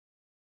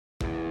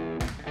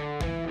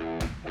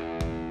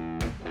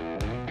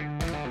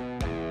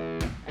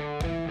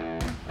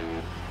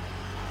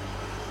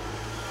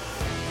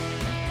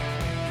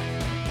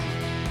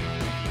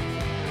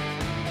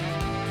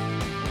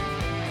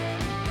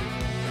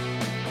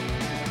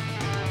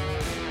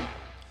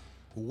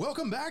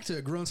Welcome back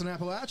to Grunts in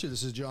Appalachia.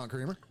 This is John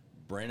Kramer.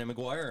 Brandon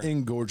McGuire.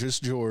 And Gorgeous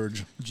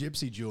George.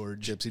 Gypsy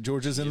George. Gypsy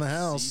George is in the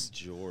house.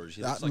 George.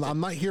 I'm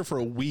not here for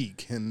a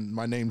week, and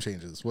my name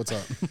changes. What's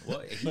up?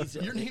 Well,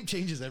 Your name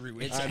changes every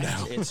week.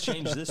 It's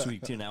changed this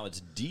week, too. Now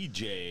it's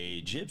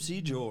DJ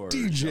Gypsy George.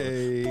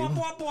 DJ. Bwah,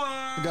 bwah,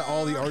 bwah. I got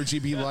all the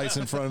RGB lights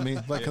in front of me,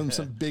 like I'm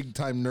some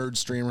big-time nerd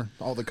streamer.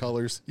 All the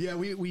colors. Yeah,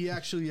 we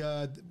actually,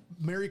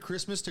 Merry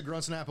Christmas to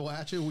Grunts in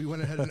Appalachia. We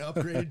went ahead and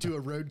upgraded to a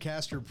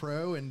Rodecaster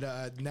Pro, and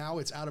now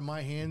it's out of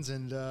my hands,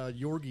 and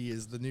Yorgi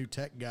is the new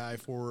tech guy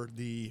for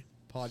the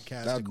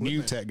podcast That equipment.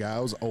 new tech guy. I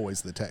was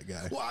always the tech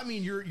guy. Well, I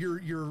mean,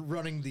 you're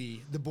running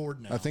the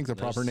board now. I think the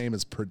proper name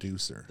is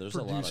producer. There's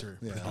Producer.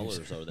 a lot of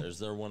colors over there. Is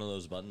there one of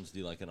those buttons? Do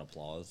you like an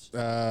applause?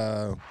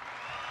 And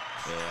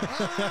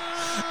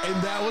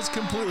that was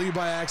completely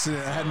by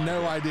accident. I had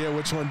no idea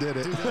which one did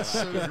it. Dude, that's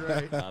so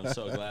great. I'm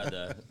so glad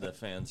the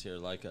fans here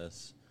like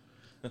us.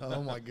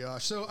 Oh my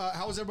gosh! So,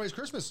 how was everybody's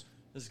Christmas?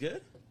 It was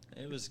good.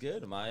 It was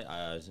good.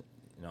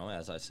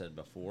 As I said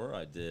before,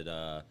 I did.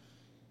 It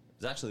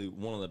was actually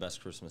one of the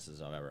best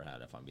Christmases I've ever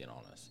had, if I'm being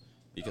honest.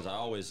 Because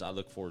I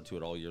look forward to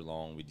it all year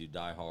long. We do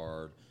Die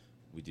Hard.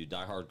 We do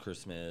Die Hard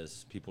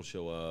Christmas. People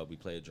show up. We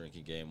play a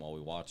drinking game while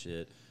we watch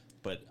it.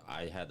 But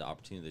I had the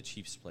opportunity. The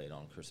Chiefs played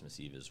on Christmas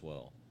Eve as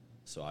well.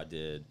 So I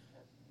did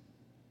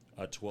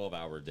a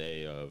 12-hour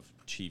day of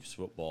Chiefs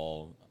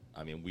football.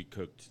 I mean, we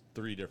cooked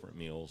 3 different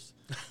meals.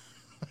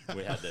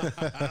 We had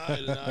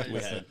we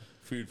had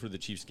food for the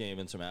Chiefs game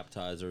and some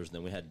appetizers, and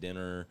then we had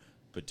dinner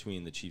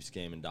between the Chiefs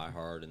game and Die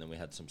Hard, and then we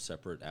had some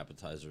separate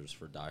appetizers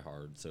for Die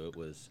Hard. So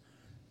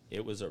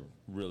it was a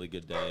really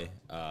good day.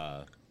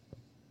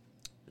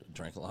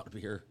 Drank a lot of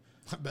beer.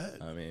 I bet.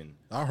 I mean,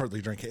 I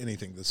hardly drank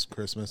anything this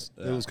Christmas.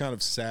 It was kind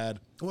of sad.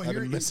 Well, I've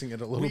been missing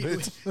it a little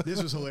bit.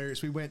 This was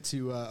hilarious. We went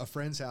to a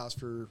friend's house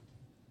for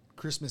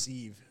Christmas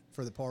Eve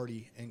for the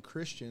party, and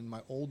Christian,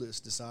 my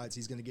oldest, decides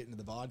he's going to get into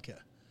the vodka.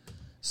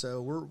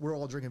 So we're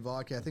all drinking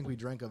vodka. I think we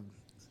drank a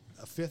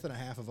fifth and a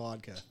half of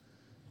vodka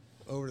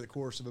over the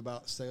course of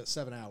about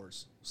 7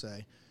 hours,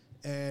 say.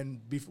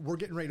 And we're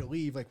getting ready to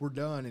leave, like we're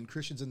done, and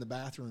Christian's in the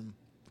bathroom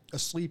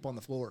asleep on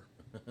the floor.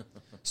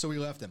 So we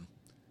left him.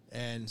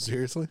 And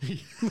Seriously?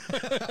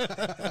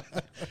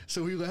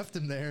 so we left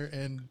him there,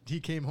 and he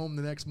came home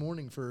the next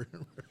morning for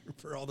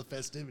all the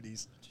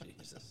festivities.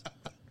 Jesus.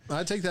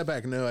 I take that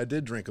back. No, I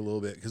did drink a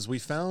little bit because we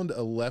found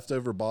a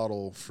leftover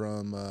bottle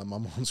from my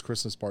mom's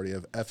Christmas party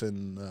of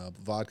effing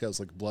vodka. It was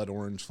like blood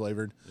orange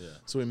flavored. Yeah.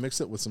 So we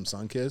mixed it with some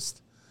Sunkist.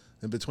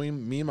 And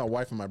between me and my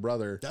wife and my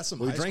brother, That's some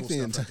we high drank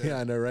school the stuff right there. Yeah,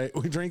 I know, right?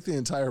 We drank the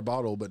entire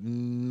bottle, but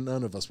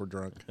none of us were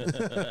drunk.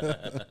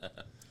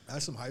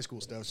 That's some high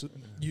school stuff. So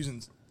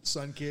using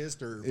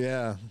Sunkist or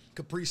Yeah.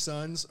 Capri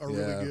Suns are Yeah.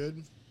 really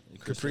good.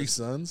 Capri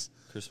Suns,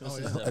 Christmas Oh,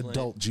 is yeah. definitely,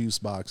 adult juice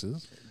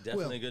boxes.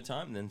 definitely Well- a good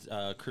time. And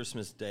then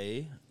Christmas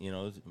Day,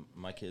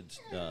 my kids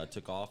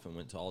took off and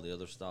went to all the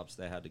other stops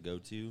they had to go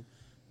to.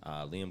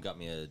 Liam got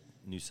me a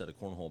new set of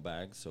cornhole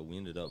bags, so we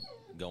ended up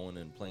going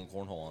and playing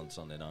cornhole on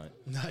Sunday night.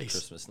 Nice.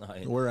 Christmas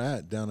night. We're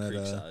at down at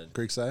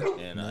Creekside.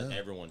 And Yeah.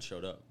 everyone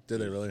showed up. Did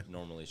they who really?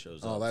 Normally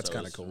shows Oh, up. that's so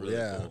kinda it's cool, really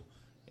yeah. cool.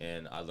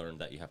 And I learned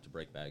that you have to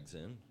break bags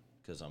in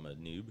because I'm a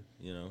noob,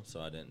 so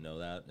I didn't know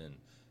that. And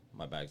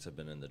my bags have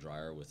been in the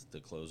dryer with the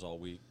clothes all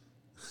week.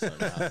 So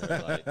now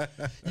they're like,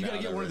 You got to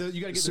get one of those.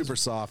 You got to get Super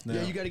those, soft now.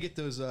 Yeah, you got to get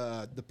those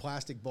the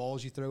plastic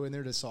balls you throw in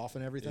there to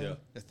soften everything.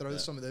 Yeah. Throw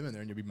some of them in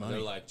there, and you'll be money.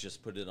 They're like,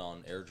 just put it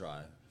on air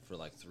dry for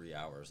like 3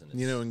 hours. And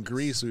it's, In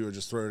Greece, we would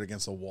just throw it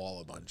against a wall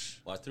a bunch.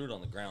 Well, I threw it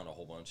on the ground a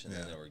whole bunch, and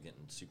then Yeah. they were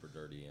getting super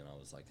dirty, and I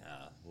was like,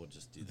 we'll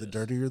just do The this.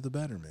 dirtier, the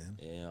better, man.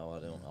 Yeah,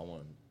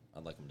 well,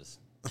 I'd like them to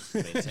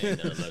maintain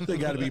their look. They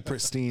got to be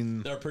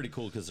pristine. They're pretty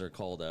cool because they're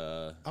called,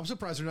 I'm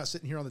surprised they're not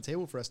sitting here on the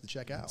table for us to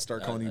check out.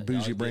 Start calling you I'll Bougie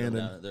get 'em Brandon.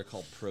 down. They're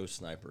called Pro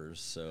Snipers,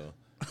 so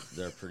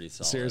they're pretty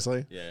solid.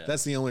 Seriously? Yeah.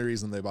 That's the only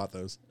reason they bought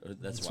those.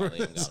 That's why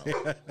Liam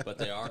got them. But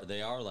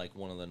they are like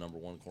one of the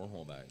 #1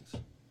 cornhole bags.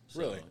 So,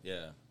 Really?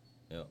 Yeah.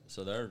 Yeah.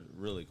 So they're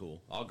really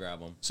cool. I'll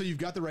grab them. So you've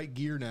got the right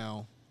gear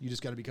now. You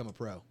just got to become a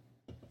pro.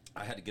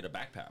 I had to get a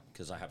backpack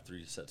because I have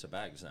 3 sets of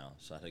bags now,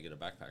 so I had to get a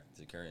backpack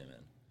to carry them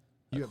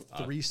in. You have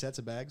 3 sets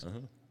of bags.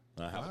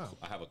 I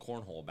have a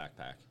cornhole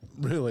backpack.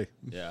 Really?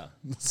 Yeah.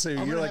 So I'm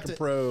you're gonna like have a to-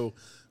 pro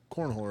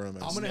cornhole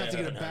I'm gonna have to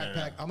get a No.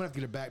 backpack. I'm gonna have to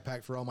get a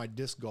backpack for all my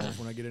disc golf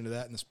when I get into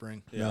that in the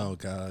spring. Oh,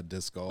 God,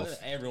 disc golf. But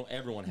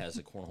everyone has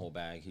a cornhole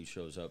bag who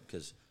shows up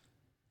because,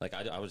 like,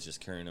 I was just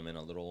carrying them in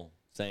a little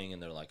thing,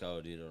 and they're like, "Oh,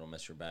 dude, it'll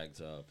mess your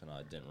bags up," and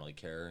I didn't really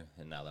care.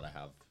 And now that I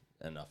have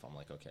enough, I'm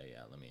like, "Okay,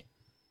 yeah, let me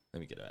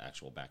get an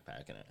actual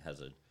backpack," and it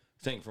has a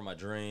thing for my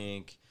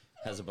drink,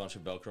 has a bunch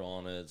of Velcro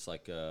on it. It's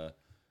like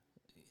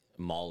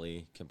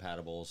Molly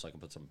compatible, so I can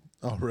put some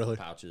Oh, really?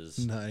 pouches,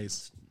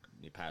 Nice.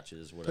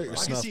 patches, your whatever. I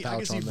snuff can see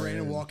pouch on there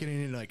Brandon and- walking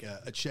in like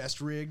a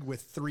chest rig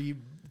with three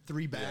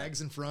 3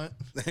 bags in front.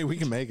 Hey, we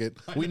can make it.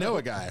 We know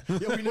a guy.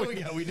 Yeah, we know a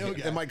guy. We know a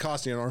guy. It might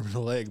cost you an arm and a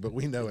leg, but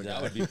we know a That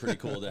guy. would be pretty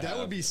cool to have. That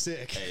would be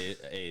sick.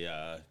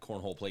 A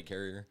cornhole plate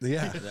carrier.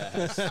 Yeah.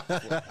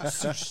 That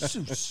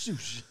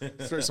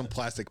has, Throw some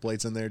plastic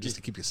plates in there just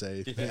to keep you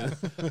safe. yeah,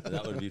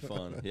 that would be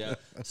fun. Yeah.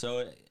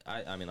 So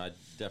I mean, I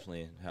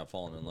definitely have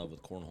fallen in love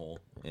with cornhole,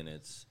 and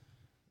it's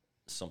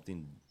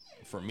something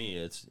for me.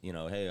 It's, you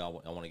know, hey, I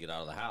want to get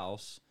out of the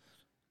house,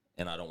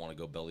 and I don't want to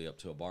go belly up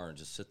to a bar and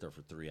just sit there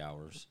for 3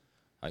 hours.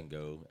 I can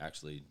go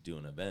actually do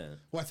an event.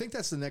 Well, I think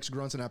that's the next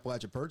Grunts and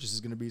Appalachia purchase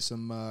is going to be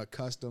some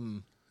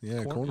custom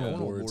Cornhole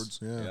boards.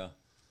 Yeah. Yeah,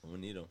 we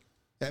need them.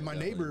 And my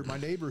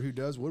neighbor who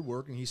does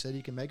woodworking, he said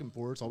he can make them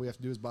for us. All we have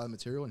to do is buy the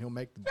material, and he'll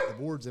make the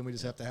boards. Then we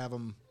just have to have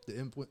them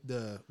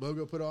the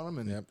logo put on them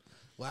and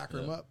lacquer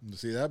them up.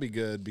 See, that'd be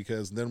good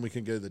because then we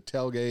can go to the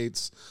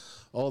tailgates,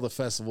 all the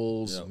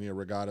festivals, you know,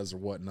 regattas or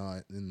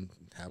whatnot, and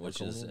have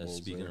Which our is, cornhole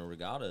speaking there. of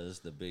regattas,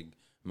 the big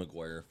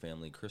McGuire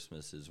family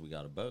Christmas is we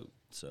got a boat.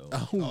 So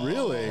Oh,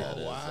 really? that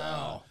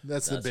is,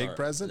 That's the big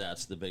present?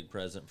 That's the big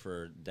present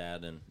for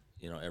Dad, and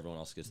you know everyone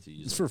else gets to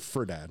use It's it.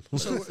 for Dad.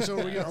 So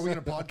are we going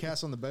to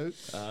podcast on the boat?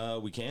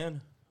 We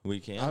can.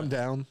 I'm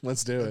down.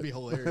 Let's do That'd it. be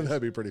hilarious.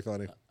 That'd be pretty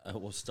funny.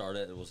 We'll start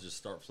it. We'll just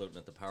start floating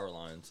at the power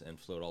lines and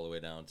float all the way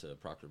down to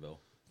Proctorville.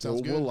 So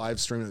Sounds good. we'll live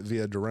stream it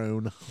via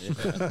drone.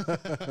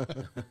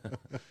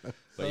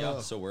 But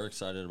yeah, so we're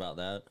excited about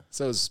that.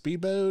 So is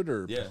speedboat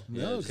or Yeah,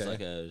 Oh, it's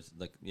okay.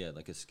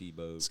 like a ski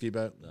boat. Ski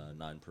boat.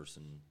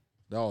 9-person.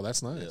 Oh,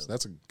 that's nice. Yeah.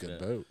 That's a good Yeah.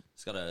 boat.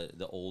 It's got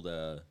the old.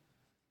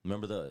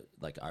 Remember the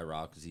like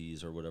IROC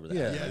Z's or whatever that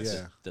Yeah, has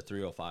yeah. the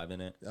 305 in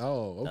it.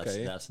 Oh,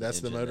 okay. That's That's,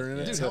 the the engine motor in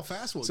that- it. Dude, so, how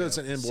fast will it so it's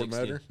go? an inboard 60.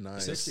 motor.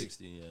 Nice.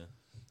 660, yeah.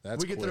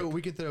 That's we can quick.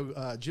 throw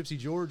Gypsy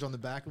George on the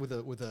back with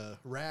a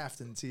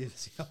raft and see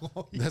how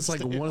long. he That's can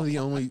like stay one on. of the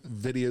only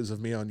videos of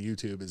me on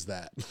YouTube is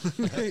that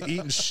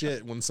eating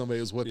shit when somebody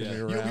was whipping Yeah. me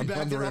You'll be around back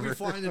on the there. I'll be river.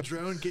 flying the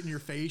drone, getting your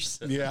face.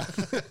 Yeah,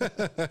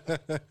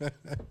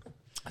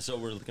 So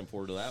we're looking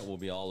forward to that. We'll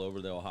be all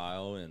over the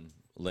Ohio and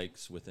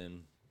lakes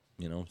within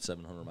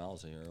 700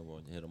 miles of here.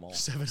 We'll hit them all.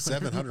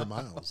 700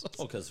 miles.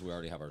 Oh, because we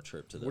already have our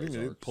trip to the What are you gonna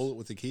do? Ozarks. Pull it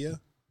with the Kia?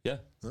 Yeah.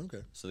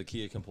 Okay. So the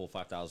Kia can pull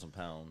 5,000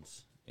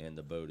 pounds, and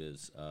the boat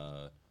is,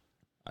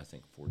 I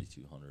think,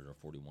 4,200 or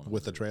 4,100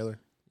 With the trailer?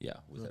 Yeah,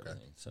 with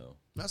everything. So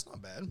That's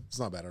not bad. It's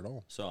not bad at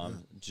all.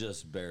 I'm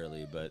just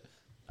barely, but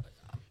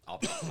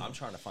I'm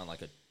trying to find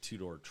like a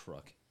 2-door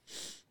truck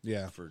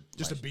Yeah. for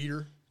Just my, a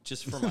beater.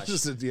 just for my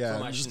just a, for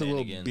my just a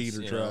little shenanigans,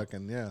 beater you know? truck,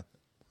 and yeah.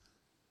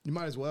 You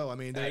might as well. I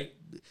mean, Hey.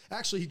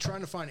 actually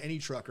trying to find any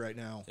truck right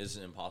now It's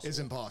impossible. is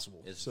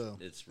impossible. It's So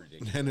it's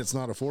ridiculous. And it's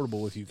not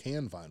affordable if you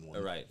can find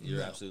one. Right,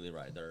 you're absolutely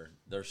right.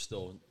 They're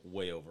still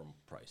way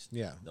overpriced.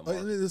 Yeah. The And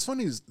market. it's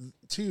funny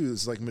too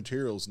is like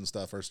materials and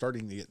stuff are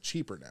starting to get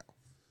cheaper now.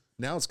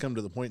 Now it's come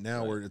to the point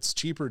now where it's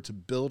cheaper to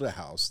build a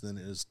house than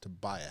it is to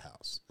buy a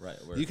house. Right,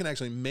 You can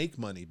actually make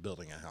money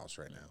building a house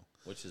right now.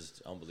 Which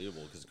is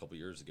unbelievable because a couple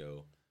years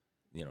ago,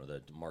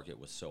 the market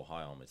was so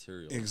high on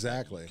materials.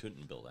 Exactly. You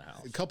couldn't build a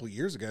house. A couple of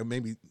years ago,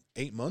 maybe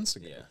 8 months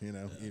ago,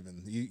 Yeah,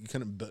 even you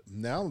couldn't. But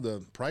now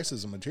the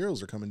prices of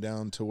materials are coming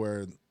down to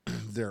where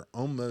they're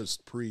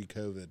almost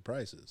pre-COVID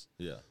prices.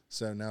 Yeah.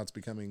 So now it's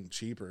becoming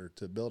cheaper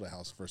to build a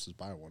house versus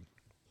buy one,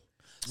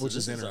 So which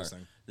is this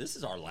interesting. This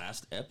is our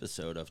last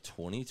episode of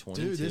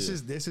 2022. dude, this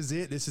is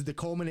it. This is the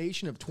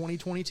culmination of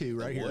 2022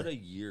 right What here. a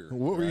year.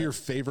 What were right? your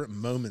favorite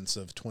moments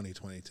of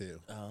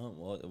 2022?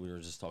 Well, we were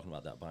just talking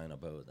about that buying a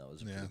boat. That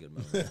was a pretty good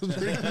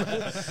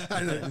moment.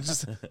 I know,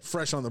 just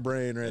fresh on the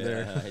brain right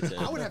there. Yeah, I hate to-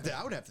 I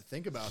would have to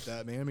think about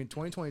that, man. I mean,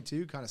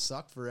 2022 kind of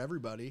sucked for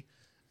everybody.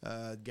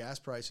 Gas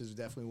prices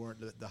definitely weren't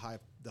the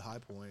high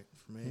point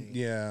for me.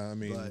 Yeah, I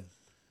mean, But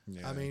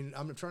yeah. I mean,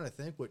 I'm trying to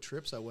think what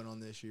trips I went on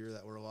this year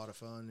that were a lot of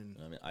fun. And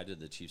I mean, I did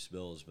the Chiefs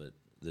Bills, but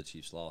the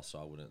Chiefs lost, so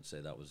I wouldn't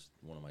say that was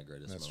one of my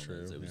greatest That's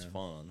moments. true, It was yeah.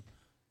 fun,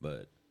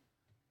 but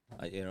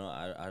I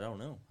don't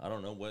know. I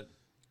don't know what.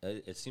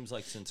 It seems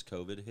like since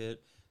COVID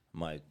hit,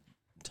 my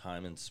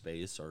time and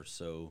space are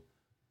so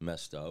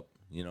messed up.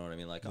 You know what I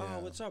mean? Like, Yeah.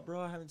 oh, what's up, bro?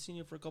 I haven't seen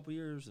you for a couple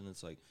years, and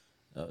it's like,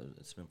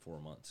 it's been 4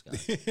 months,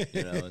 guys.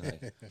 You know, and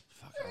like,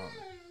 fuck,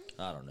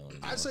 I don't know.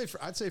 Anymore.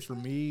 I'd say for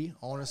me,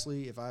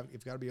 honestly, if got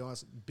to be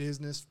honest,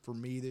 business for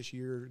me this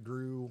year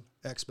grew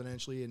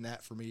exponentially, and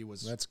that for me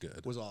was That's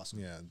good. Was awesome.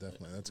 Yeah,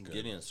 definitely. That's good.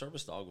 Getting a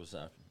service dog was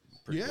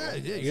pretty Yeah, cool.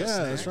 it did. Yeah,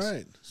 Snacks. that's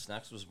right.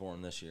 Snacks was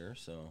born this year,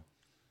 so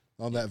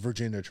On that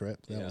Virginia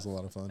trip, that Yeah. was a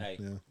lot of fun. Hey.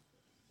 Yeah.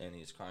 and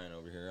he's crying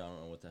over here. I don't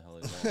know what the hell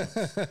he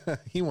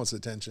wants. He wants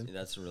attention.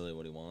 That's really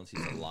what he wants.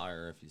 He's a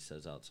liar if he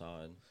says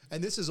outside.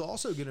 And this is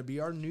also going to be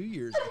our New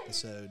Year's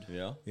episode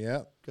Yeah.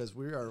 Yeah. because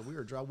we are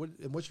driving.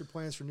 And what's your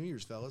plans for New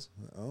Year's, fellas?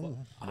 Oh,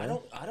 I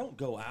don't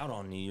go out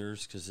on New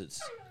Year's because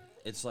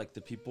it's like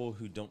the people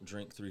who don't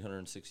drink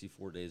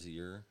 364 days a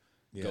year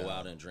go Yeah.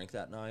 out and drink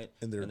that night,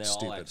 And they're they all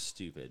stupid. act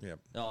stupid. Yep.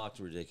 They all act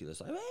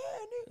ridiculous.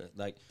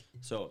 Like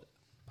so,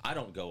 I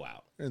don't go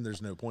out. and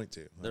there's no point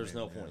to. There's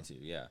no point to.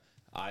 Yeah.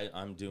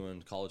 I'm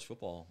doing college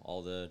football.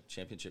 All the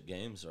championship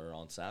games are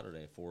on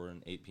Saturday, 4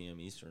 and 8 p.m.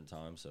 Eastern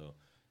time. So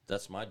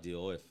that's my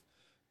deal.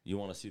 you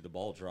want to see the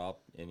ball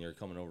drop and you're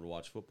coming over to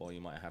watch football,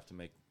 you might have to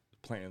make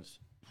plans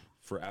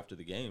for after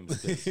the game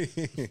because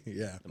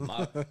Yeah.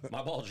 my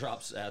ball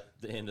drops at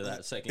the end of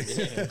that second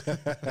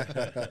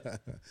game.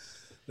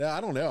 Yeah,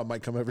 I don't know. I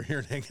might come over here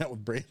and hang out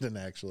with Brandon.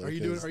 Actually,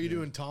 Are you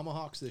doing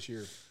tomahawks this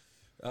year?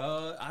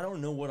 I don't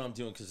know what I'm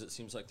doing because it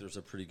seems like there's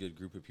a pretty good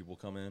group of people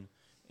come in,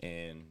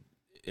 and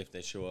if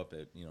they show up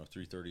at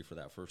 3:30 for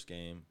that first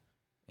game,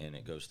 and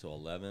it goes to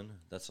 11,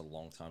 that's a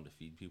long time to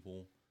feed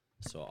people.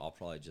 So I'll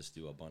probably just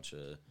do a bunch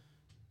of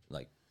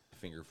like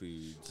finger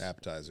foods,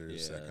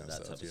 appetizers, yeah, that kind of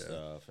that stuff, type of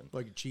stuff, and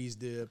Like a cheese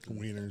dip.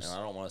 wieners. And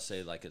I don't want to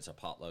say like it's a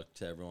potluck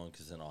to everyone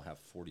because then I'll have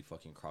 40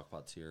 fucking crock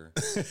pots here,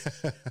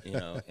 and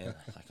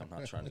like I'm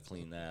not trying to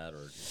clean that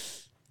or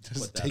Just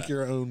put that take out.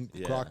 your own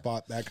Yeah. crock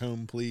pot back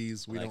home,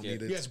 please. We Like don't it.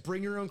 need it. Yes,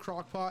 bring your own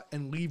crock pot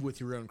and leave with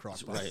your own crock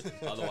pot.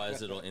 right.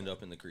 Otherwise, it'll end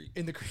up in the creek.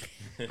 In the creek.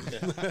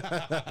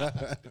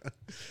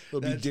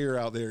 There'll be deer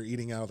out there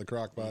eating out of the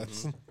crock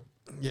pots.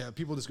 Yeah,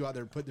 people just go out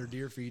there and put their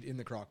deer feed in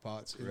the crock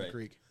pots in the Right.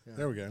 creek. Yeah,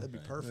 There we go. That'd be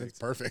perfect.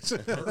 Perfect.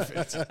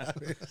 Perfect.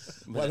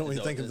 Why don't we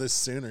The- think of this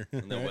sooner?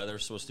 And the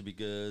weather's supposed to be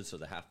good, so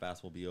the half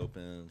bath will be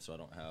open, so I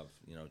don't have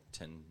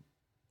 10,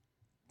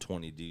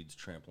 20 dudes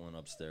trampling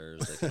upstairs.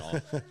 They can all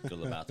go to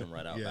the bathroom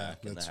right out Yeah,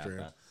 back in the that's half true.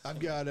 bath. I've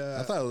got.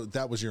 I thought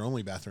that was your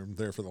only bathroom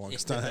there for the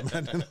longest time.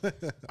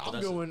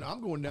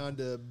 I'm going down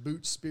to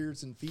Boots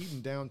Spirits and Feed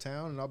in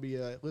downtown, and I'll be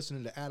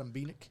listening to Adam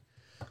Beanick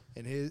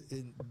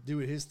and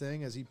doing his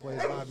thing as he plays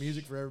live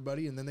music for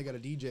everybody. And then they got a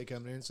DJ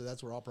coming in, so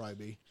that's where I'll probably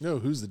be. No,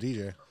 who's the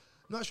DJ? I'm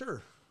not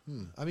sure.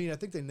 I mean, I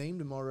think they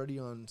named him already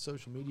on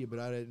social media, but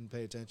I didn't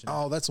pay attention.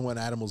 Oh, that's the one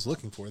Adam was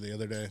looking for the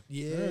other day.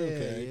 yeah.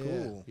 Okay, yeah,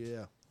 cool.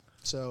 Yeah.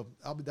 So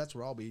that's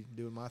where I'll be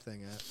doing my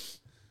thing at.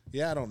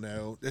 Yeah, I don't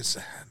know.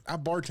 I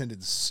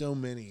bartended so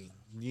many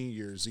New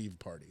Year's Eve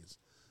parties,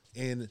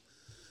 and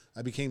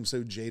I became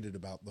so jaded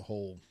about the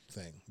whole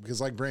thing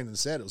because, like Brandon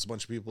said, it was a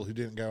bunch of people who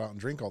didn't go out and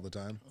drink all the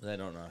time. They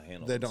don't know how to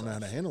handle They don't know how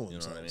to themselves. handle You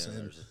know what I themselves.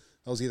 mean? And There's-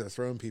 I was either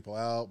throwing people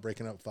out,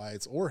 breaking up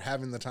fights, or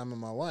having the time of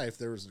my life.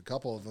 There was a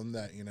couple of them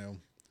that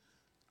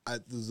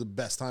it was the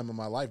best time of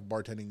my life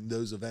bartending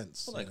those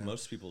events. Like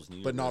most people's New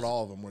Year's, but not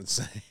all of them were the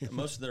same.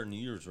 Most of their New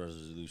Year's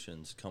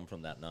resolutions come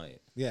from that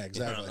night. Yeah,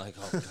 exactly. Like,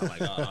 oh my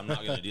god, I'm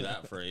not going to do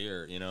that for a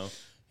year,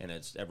 And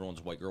it's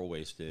everyone's white girl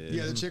wasted.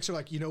 Yeah, the chicks are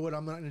like, you know what?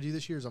 I'm not going to do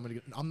this year.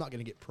 I'm not going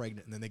to get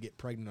pregnant, and then they get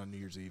pregnant on New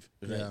Year's Eve.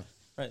 Right. Yeah.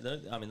 Right.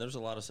 There's a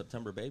lot of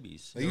September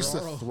babies. I used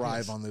to are all-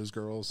 thrive on those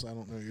girls. I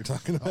don't know what you're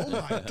talking about. Oh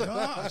my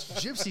gosh,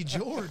 Gypsy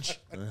George.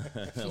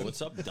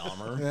 What's up,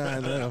 Dahmer? Yeah, I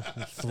know.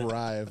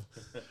 Thrive.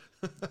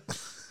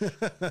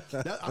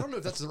 I don't know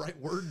if that's the right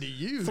word to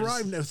use.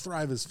 Thrive. No,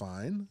 thrive is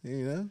fine.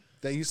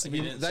 That used to He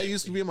be didn't that say-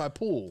 used to be in my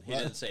pool. He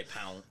didn't say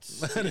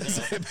pounce. I didn't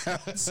say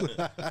bounce.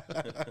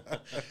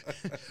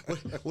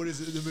 What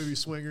is it in the movie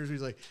Swingers?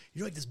 He's like,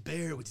 you're like this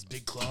bear with these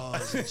big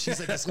claws. And she's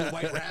like this little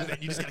white rabbit.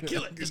 And you just got to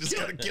kill it. You just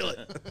got to kill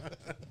it.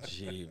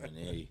 Gee,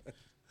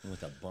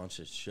 with a bunch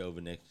of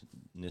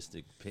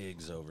chauvinistic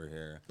pigs over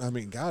here. I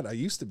mean, God, I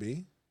used to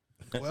be.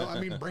 Well, I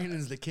mean,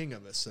 Brandon's the king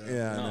of us. So.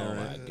 Yeah, I Oh know,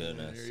 my right?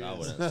 goodness, There he I is.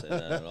 wouldn't say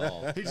that at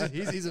all.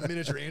 He's a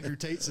miniature Andrew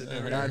Tate sitting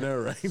over I there. know,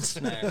 right?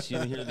 Snacks, you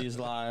hear these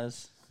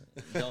lies?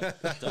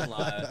 Don't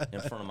lie in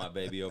front of my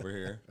baby over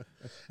here.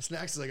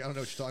 Snacks is like, I don't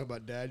know what you're talking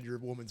about, Dad. Your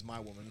woman's my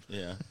woman.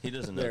 Yeah, he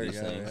doesn't know There you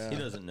these go, things. yeah. He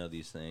doesn't know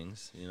these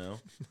things,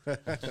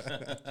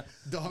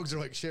 Dogs are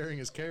like sharing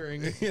is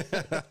caring.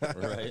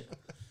 right?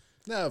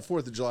 No,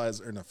 4th of July is,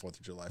 or not 4th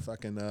of July,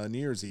 fucking New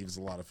Year's Eve is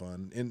a lot of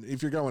fun. And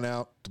if you're going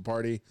out to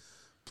party,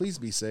 please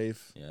be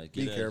safe. Yeah,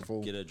 be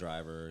careful. Get a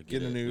driver.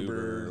 Get an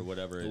Uber, or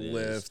whatever a it is.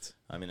 Lyft.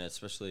 I mean,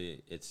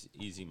 especially it's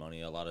easy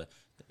money.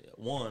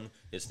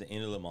 It's the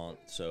end of the month,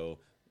 so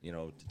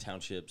the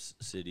townships,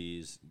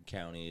 cities,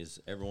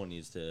 counties, everyone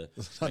needs to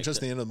Not make just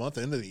the end of the month,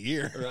 the end of the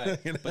year. right.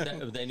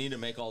 But they need to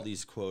make all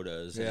these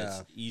quotas. And Yeah.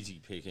 it's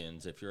easy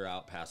pickings. If you're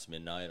out past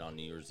midnight on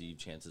New Year's Eve,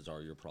 chances are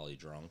you're probably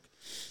drunk.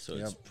 So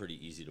it's Yep.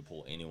 pretty easy to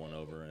pull anyone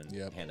over and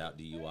Yep. hand out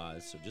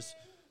DUIs. So just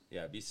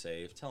be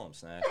safe. Tell them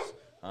Snacks.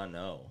 I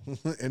know.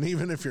 And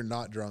even if you're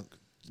not drunk,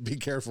 be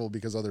careful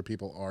because other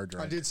people are I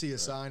drunk. did see a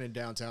sign in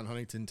downtown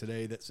Huntington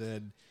today that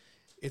said,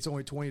 it's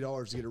only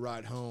 $20 to get a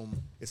ride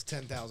home. It's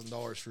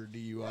 $10,000 for a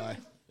DUI.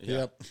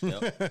 Yeah.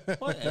 Yep.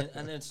 Well,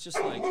 and it's just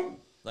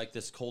like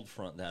this cold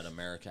front that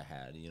America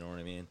had. You know what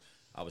I mean?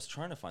 I was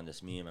trying to find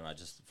this meme and I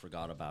just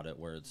forgot about it.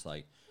 Where it's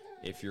like,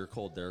 if you're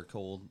cold, they're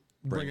cold.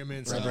 Bring 'em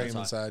inside. Bring 'em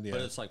inside, yeah.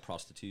 But it's like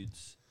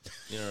prostitutes.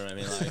 You know what I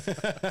mean?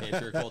 Like,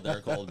 if you're cold,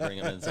 they're cold. Bring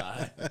them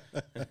inside.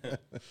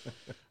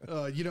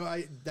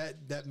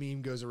 That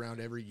meme goes around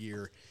every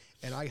year,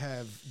 and I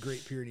have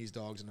Great Pyrenees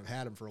dogs, and I've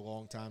had them for a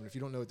long time. And if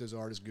you don't know what those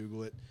are, just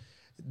Google it.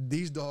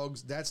 These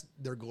dogs, that's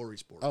their glory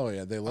sport. Oh,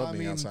 yeah. They love I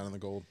being mean, outside in the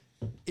cold.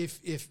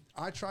 If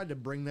I tried to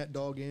bring that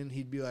dog in,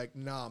 he'd be like,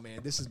 nah,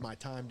 man, this is my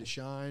time to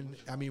shine.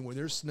 I mean, when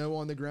there's snow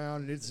on the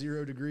ground and it's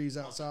 0 degrees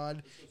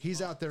outside,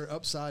 he's out there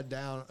upside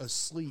down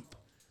asleep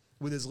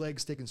with his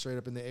legs sticking straight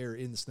up in the air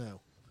in the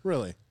snow.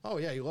 Really? Oh,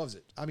 yeah, he loves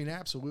it. I mean,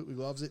 absolutely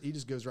loves it. He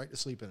just goes right to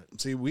sleep in it.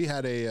 See, we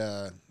had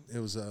it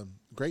was a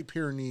Great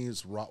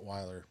Pyrenees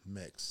Rottweiler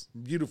mix.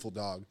 Beautiful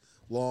dog.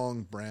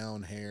 long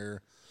brown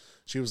hair.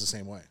 She was the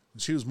same way.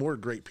 She was more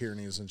Great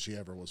Pyrenees than she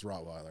ever was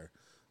Rottweiler,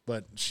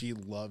 but she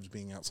loved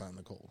being outside in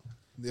the cold.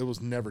 It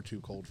was never too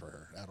cold for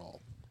her at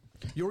all.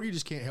 Yorkie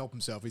just can't help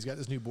himself. He's got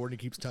this new board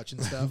and he keeps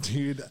touching stuff.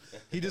 Dude,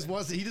 He just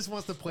wants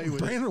to play with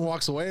it. Brandon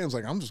walks away and is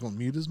like, I'm just going to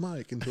mute his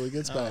mic until he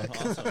gets back.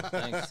 Awesome.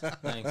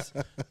 Thanks.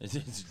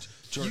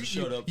 George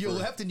showed up. You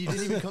left and you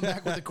didn't even come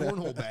back with the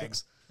cornhole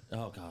bags.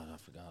 Oh God, I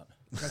forgot.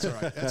 That's all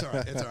right. That's all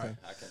right. It's all right.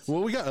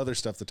 Well, we got other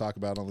stuff to talk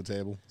about on the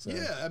table. So.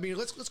 Yeah, I mean,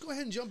 let's go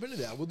ahead and jump into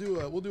that. We'll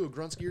do a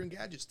Grunts Gear and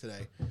Gadgets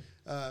today.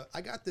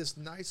 I got this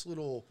nice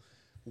little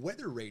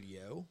weather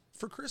radio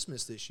for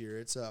Christmas this year.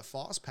 It's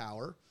Foss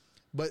Power,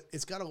 but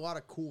it's got a lot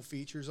of cool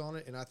features on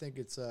it, and I think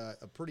it's a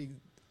pretty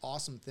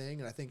awesome thing.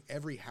 And I think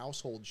every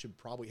household should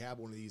probably have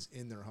one of these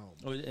in their home.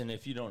 Oh, and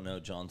if you don't know,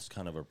 John's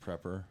kind of a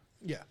prepper.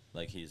 Yeah.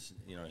 Like he's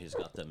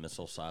got the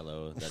missile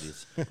silo that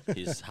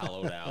he's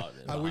hollowed out.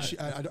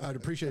 I'd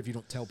appreciate if you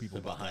don't tell people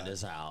about behind that.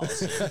 his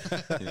house.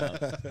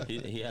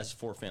 He has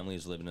 4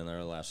 families living in there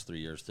the last 3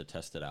 years to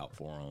test it out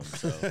for him.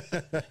 So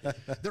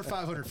They're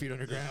 500 feet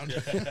underground.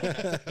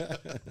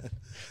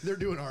 They're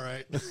doing all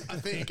right, I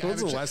think. When's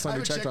the last time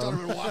you checked on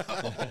them in a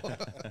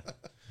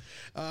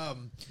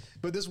while?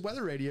 But this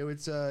weather radio,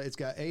 it's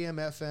got AM,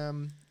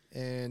 FM,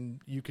 and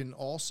you can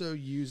also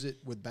use it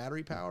with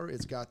battery power.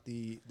 It's got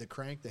the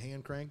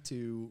hand crank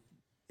to,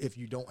 if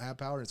you don't have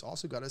power, and it's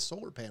also got a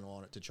solar panel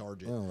on it to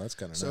charge it. Oh, that's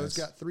kind of so nice. It's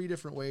got 3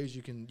 different ways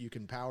you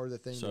can power the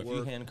thing. So to if work.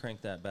 you hand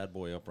crank that bad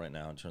boy up right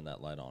now and turn that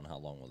light on, how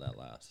long will that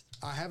last?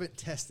 I haven't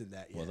tested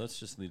that yet. Well, let's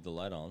just leave the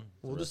light on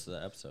the rest of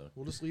the episode.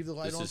 We'll just leave the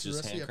light This on is for the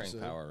just rest of hand the crank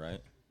episode. power,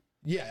 right?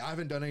 Yeah, I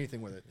haven't done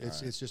anything with it.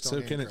 It's just on So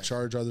hand can it crank.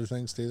 charge other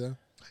things too, though?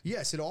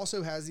 Yes, it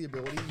also has the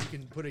ability, you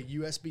can put a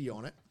USB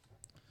on it,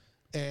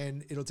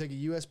 and it'll take a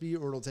USB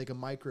or it'll take a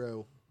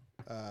micro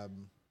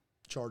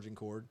charging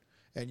cord,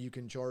 and you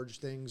can charge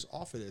things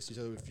off of this.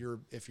 So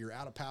if you're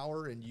out of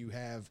power and you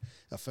have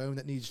a phone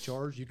that needs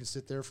charged, you can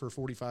sit there for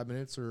 45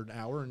 minutes or an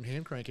hour and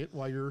hand crank it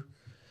while you're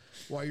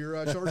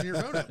charging your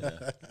phone up.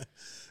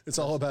 It's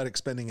all about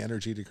expending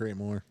energy to create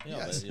more. Yeah,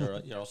 Yes.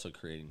 but you're also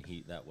creating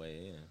heat that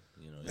way.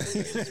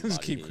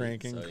 Just keep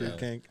cranking,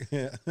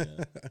 Yeah.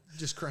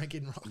 Just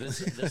cranking.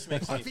 This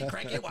makes Watch me me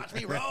crank it. Watch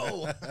me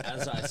roll.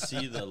 as I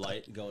see the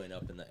light going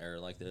up in the air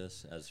like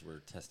this, as we're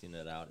testing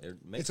it out, it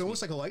makes It's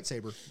almost like a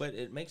lightsaber. But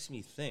it makes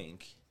me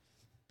think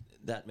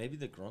that maybe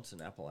the Grunts in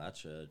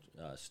Appalachia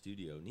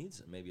studio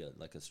needs maybe a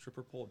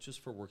stripper pole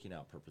just for working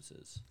out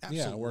purposes.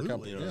 Yeah, work up.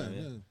 Absolutely. You know what I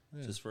Yeah, mean?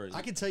 yeah. Just for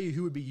I can tell you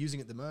who would be using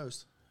it the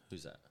most.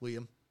 who's that?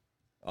 Liam.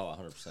 Oh,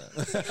 100%.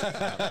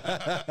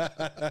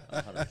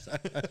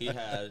 100%. He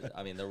had.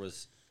 I mean, there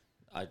was.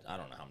 I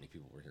don't know how many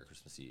people were here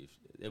Christmas Eve.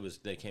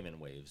 They came in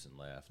waves and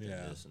left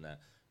Yeah. and this and that.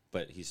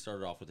 But he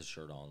started off with his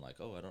shirt on, like,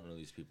 oh, I don't know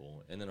these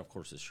people. And then, of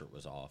course, his shirt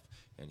was off,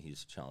 and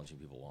he's challenging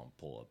people on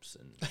pull-ups.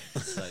 And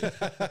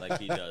like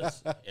he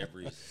does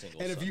every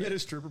single And if you Sunday. had a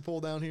stripper pole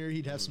down here,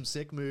 he'd have some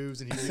sick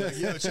moves, and he'd be like,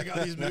 "Yo, check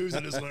out these moves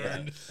I just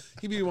learned."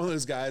 He'd be one of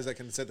those guys that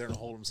can sit there and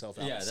hold himself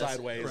out that's-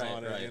 sideways right,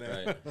 on it. right, You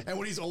know? right. And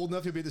when he's old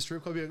enough, he'll be at the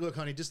strip club. He'll be like, "Look,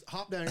 honey, just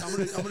hop down. I'm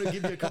gonna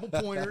give you a couple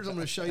pointers. I'm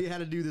gonna show you how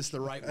to do this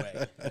the right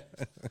way."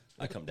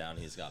 I come down,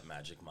 he's got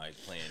Magic Mike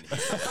playing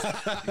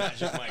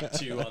Magic Mike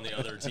 2 on the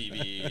other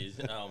TVs.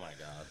 Oh, my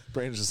God.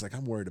 Brandon's just like,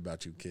 I'm worried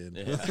about you, kid.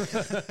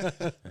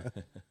 Yeah.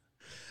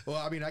 Well,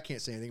 I mean, I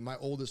can't say anything. My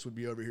oldest would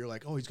be over here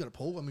like, "Oh, he's got a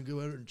pole. I'm gonna go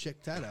out and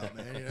check that out,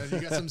 man." You know, you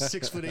got some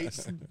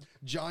 6'8"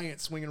 giant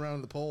swinging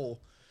around the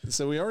pole.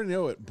 So we already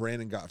know what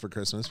Brandon got for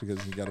Christmas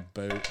because he got a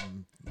boat,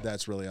 and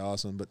that's really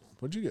awesome. But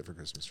what'd you get for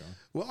Christmas, John?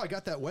 Well, I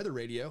got that weather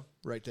radio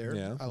right there.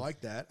 Yeah. I like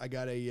that. I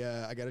got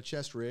a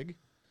chest rig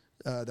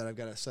that I've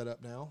got to set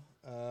up now.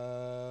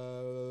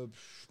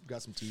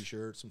 Got some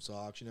T-shirts, some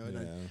socks, you know. And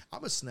Yeah.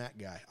 I'm a snack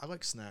guy. I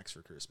like snacks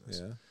for Christmas.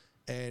 Yeah.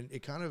 And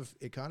it kind of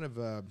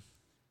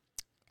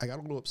I got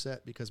a little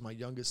upset because my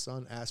youngest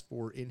son asked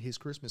for in his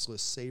Christmas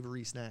list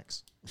savory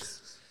snacks.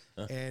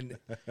 And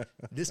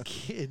this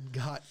kid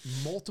got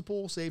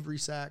multiple savory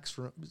snacks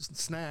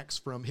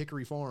from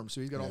Hickory Farm.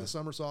 So he's got all the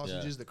summer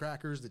sausages, the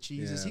crackers, the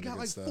cheeses. Yeah, He the got good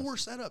like stuff. 4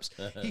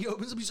 setups. He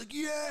opens them. He's like,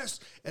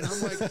 "Yes!" And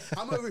I'm like,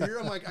 I'm over here.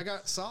 I'm like, I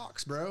got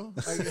socks, bro.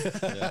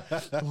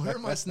 Where are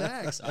my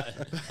snacks? I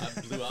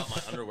blew out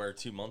my underwear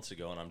 2 months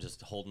ago, and I'm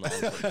just holding on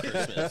for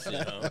Christmas, you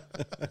know?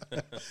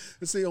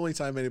 It's the only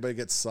time anybody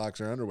gets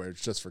socks or underwear.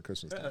 It's just for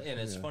Christmas time. And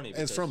it's funny And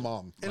it's because- from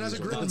mom. And as a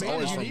grown It's man,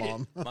 always you from need it.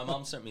 mom. My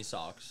mom sent me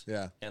socks.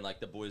 Yeah. And like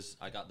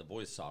I got the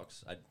boys'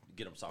 socks. I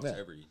get them socks Yeah.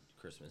 every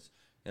Christmas.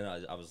 And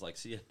I was like,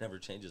 see, it never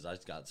changes. I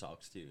just got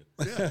socks too.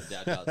 Yeah.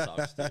 Dad got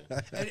socks too.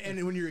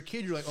 And when you're a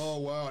kid, you're like, "Oh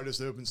wow, I just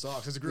opened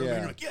socks." As a grown man, Yeah.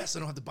 you're like, "Yes, I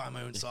don't have to buy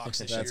my own socks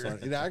this That's year."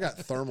 funny. I got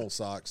thermal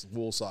socks,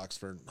 wool socks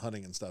for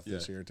hunting and stuff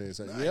this Yeah. year too.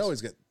 So Nice. we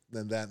always get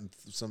that and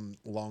some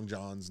long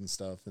johns and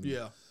stuff. And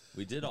Yeah.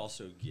 We did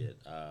also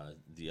get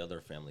the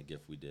other family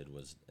gift we did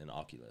was an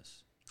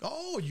Oculus.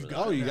 Oh, you For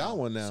got that. it you now. got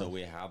one now. So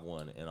we have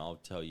one, and I'll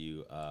tell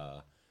you,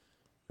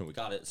 when we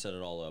got it, set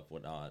it all up,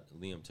 whatnot.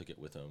 Liam took it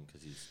with him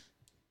because he's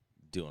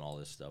doing all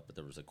this stuff. But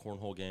there was a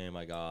cornhole game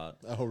I got,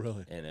 Oh,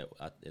 really? and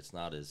it's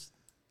not as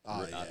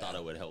Oh, I thought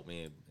it would help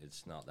me.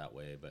 It's not that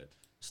way, but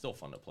still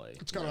fun to play.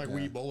 It's kind of like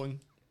Wii bowling.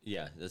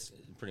 Yeah, that's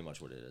pretty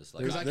much what it is.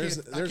 Like, There's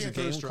a can't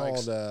throw game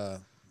strikes.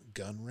 called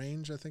Gun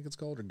Range, I think it's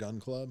called, or Gun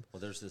Club. well,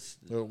 there's this.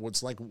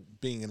 What's like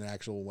being in an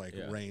actual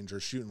Yeah. range or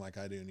shooting like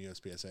I do in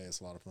USPSA. It's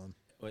a lot of fun.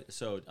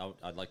 So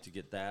I'd like to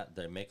get that.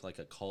 They make like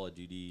a Call of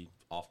Duty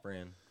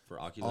off-brand for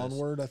Oculus.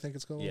 Onward, I think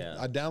it's called. Yeah.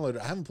 I downloaded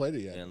it. I haven't played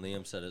it yet. And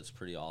Liam said it's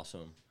pretty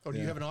awesome. Oh, do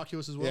you Yeah. have an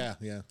Oculus as well?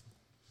 Yeah.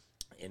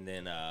 And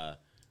then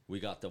we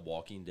got The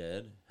Walking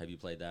Dead. Have you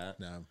played that?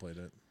 No, I haven't played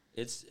it.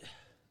 It's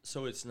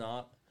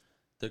not.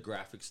 The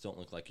graphics don't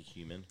look like a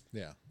human.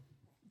 Yeah.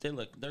 They're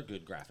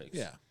good graphics.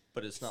 Yeah.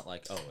 But it's not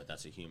like, oh,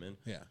 that's a human.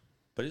 Yeah.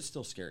 But it's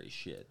still scary as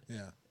shit.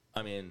 Yeah.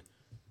 I mean,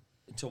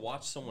 to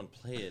watch someone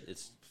play it,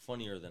 it's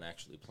funnier than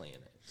actually playing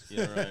it. You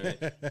know what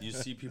I mean? You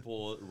see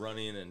people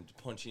running and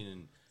punching,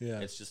 and Yeah.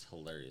 it's just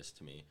hilarious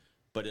to me.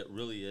 But it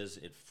really is.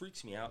 It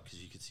freaks me out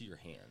because you can see your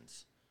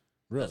hands.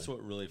 Really? That's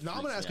what really. Now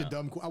I'm going to ask freaks me a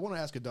out. dumb. I want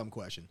to ask a dumb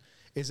question.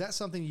 Is that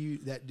something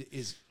that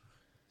is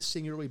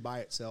singularly by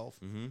itself?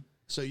 Mm-hmm.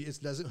 So it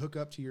doesn't hook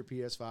up to your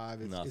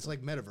PS5. It's Nothing.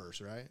 like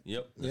metaverse, right?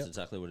 Yep, that's Yep.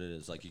 exactly what it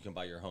is. Like you can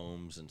buy your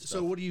homes and stuff.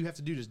 So what do you have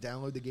to do? Just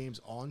download the games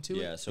onto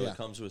Yeah, it? so Yeah. it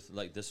comes with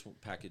like this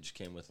package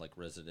came with like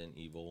Resident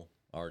Evil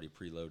already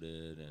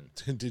preloaded,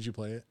 and Did you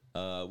play it?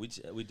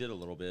 we did a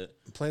little bit.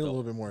 Play it a The-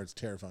 little bit more. It's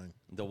terrifying.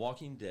 The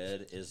Walking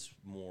Dead is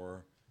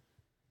more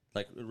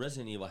like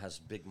Resident Evil has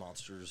big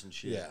monsters and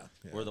shit. Yeah,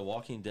 yeah. Where The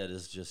Walking Dead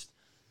is just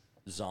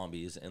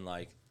zombies, and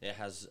like it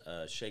has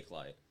a shake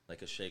light,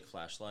 like a shake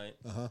flashlight.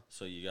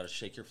 So you got to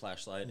shake your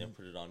flashlight and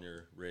put it on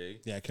your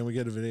rig. Yeah. Can we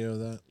get a video of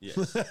that?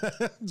 Yes.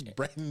 It's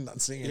Brandon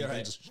not seeing anything,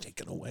 right. just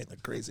shaking away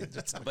like crazy.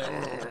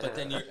 But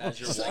then as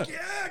you're walking,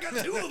 Yeah, I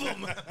got two of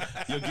them.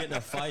 you'll get in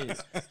a fight.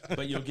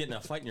 But you'll get in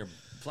a fight, and your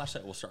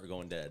flashlight will start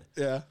going dead.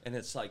 Yeah. And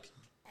it's like,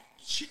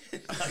 shit.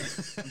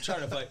 Like, I'm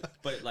trying to fight,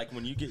 but like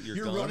when you get your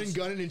You're guns, running,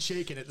 gunning, and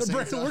shaking at the same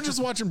Brandon, time. we're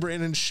just watching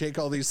Brandon shake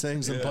all these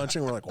things and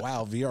punching. We're like,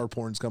 wow, VR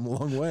porn's come a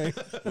long way.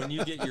 when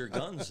you get your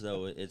guns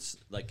though, it's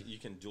like you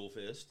can dual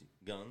fist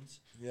guns.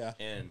 Yeah.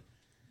 And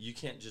you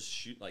can't just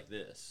shoot like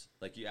this.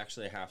 Like you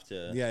actually have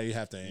to. Yeah, you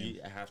have to aim.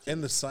 You have to.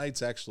 And the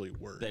sights actually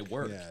work. They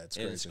work. Yeah, it's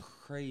And crazy. It's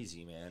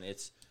crazy, man.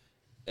 It's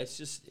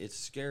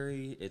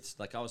scary. It's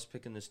like I was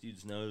picking this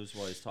dude's nose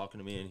while he's talking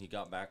to me, and he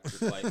got back to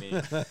fight me,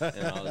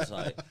 and I was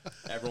like,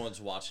 everyone's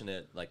watching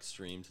it like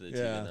stream to the TV,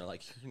 Yeah. and they're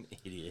like, "You're an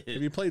idiot."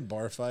 Have you played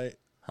Bar Fight?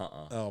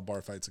 Uh-uh. Oh,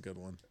 Bar Fight's a good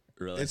one.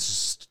 Really? It's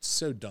just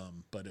so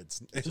dumb, but it's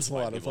Just a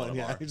lot fight of people at fun. a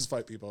Yeah, bar. you just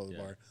fight people at the Yeah.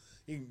 bar.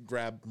 You can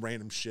grab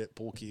random shit,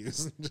 pull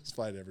keys, and just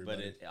fight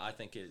everybody. But I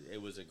think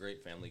it was a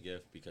great family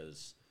gift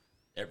because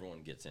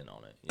everyone gets in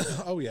on it. You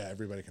know? Oh yeah,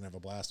 everybody can have a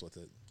blast with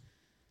it.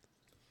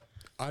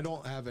 I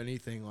don't have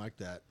anything like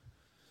that.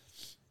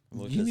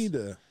 Well, You 'cause need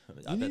to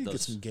I bet get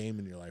those- some game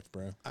in your life,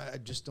 bro. I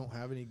just don't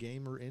have any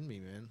gamer in me,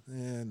 man.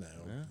 Yeah,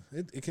 no,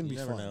 it can You be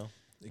never fun. know.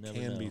 It Never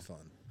can be know.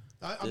 fun.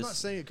 I'm not This-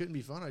 saying it couldn't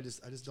be fun. I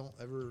just don't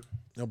ever.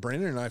 No,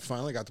 Brandon and I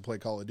finally got to play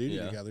Call of Duty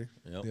Yeah. together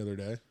Yep. the other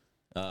day.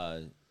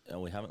 And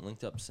we haven't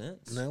linked up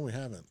since. No, we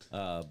haven't.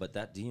 But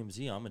that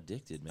DMZ, I'm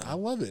addicted, man. I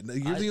love it.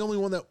 You're I- the only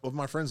one of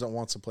my friends that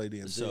wants to play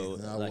DMZ. So,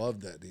 and I like,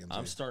 love that DMZ.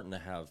 I'm starting to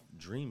have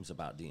dreams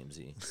about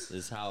DMZ.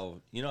 Is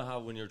how you know how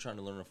when you're trying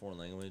to learn a foreign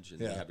language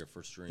and Yeah. you have your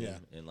first dream Yeah.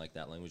 in like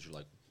that language, you're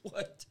like,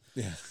 what?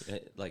 Yeah.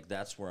 Like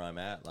that's where I'm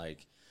at.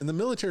 Like And the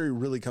military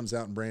really comes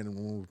out in Brandon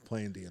when we're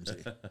playing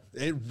DMZ.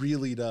 It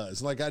really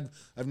does. Like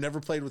I've never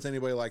played with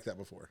anybody like that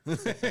before.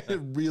 It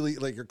really,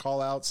 like, your call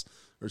outs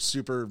are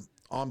super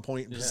on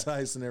point and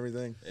precise and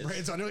everything.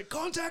 Brandon's on it.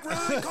 Contact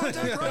right. Contact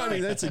I mean,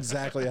 right. that's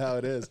exactly how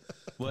it is.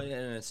 well,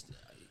 and it's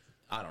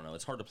I don't know.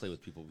 It's hard to play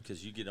with people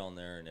because you get on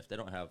there and if they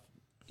don't have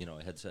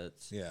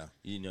headsets, Yeah.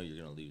 you know you're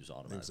gonna lose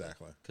automatically.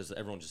 Exactly. Because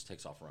everyone just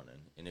takes off running,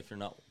 and if you're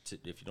not,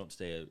 if you don't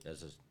stay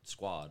as a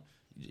squad,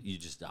 you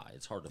just die.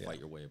 It's hard to fight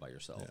your way by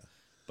yourself. Yeah.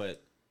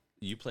 But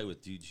you play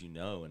with dudes you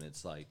know, and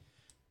it's like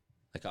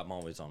I'm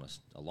always on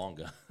a long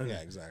gun.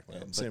 Yeah, exactly.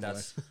 But Same way.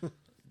 that's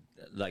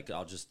like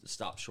I'll just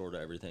stop short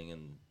of everything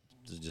and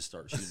just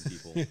start shooting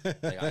people.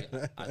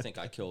 Like I think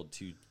I killed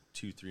two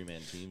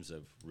 3-man teams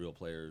of real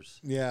players.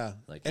 Yeah,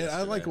 Like and I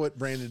like yesterday. what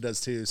Brandon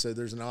does too. So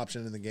there's an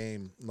option in the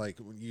game, like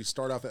when you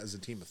start off as a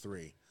team of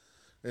 3.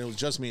 And it was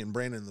just me and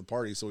Brandon in the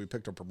party, so we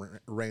picked up a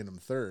random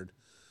third,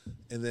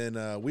 and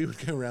then we would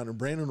go around, and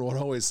Brandon would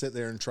always sit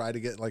there and try to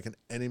get like an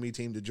enemy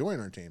team to join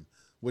our team,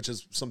 which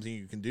is something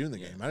you can do in the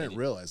game. I didn't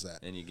realize that.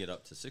 And you get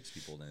up to 6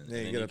 people then. Yeah, and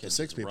you then get up to can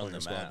 6 just people run in your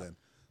the squad map. then.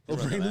 You Well,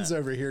 run the Brandon's map.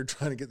 over here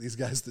trying to get these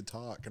guys to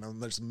talk, and I'm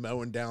just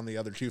mowing down the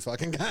other 2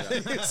 fucking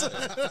guys.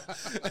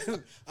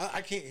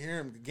 I can't hear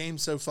him. The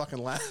game's so fucking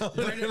loud.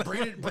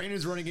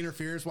 Brandon's running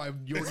interference while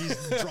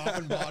Yorgie's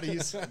dropping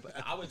bodies.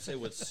 I would say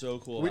what's so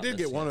cool. We about did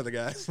this get one game- of the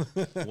guys.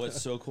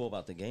 What's so cool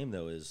about the game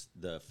though is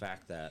the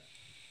fact that,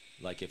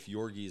 like, if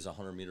Yorgie's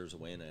 100 meters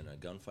away in a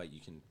gunfight,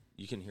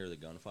 you can hear the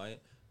gunfight,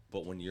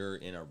 but when you're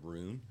in a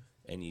room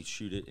and you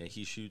shoot it, and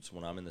he shoots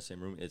when I'm in the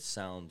same room, it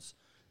sounds.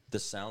 The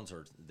sounds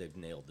they've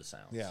nailed the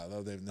sounds. Yeah,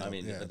 though they've I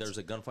mean, yeah, there's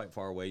a gunfight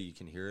far away, you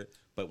can hear it,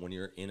 but when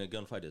you're in a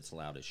gunfight, it's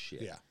loud as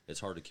shit. Yeah.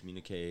 It's hard to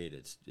communicate.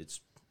 It's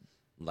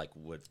like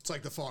would It's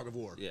like the fog of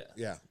war. yeah.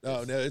 Yeah.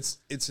 Oh no, it's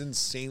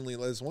insanely.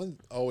 There's one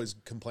I always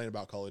complain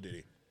about Call of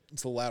Duty.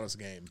 It's the loudest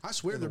game. I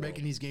swear in the they're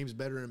making world. these games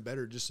better and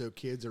better just so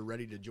kids are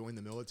ready to join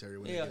the military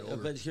when Yeah, they get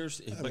older. but here's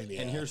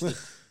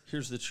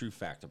the true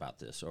fact about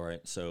this. All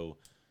right, so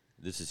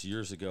this is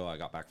years ago. I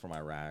got back from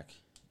Iraq.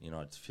 You know,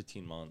 it's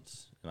 15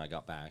 months, and I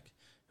got back,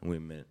 and we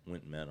went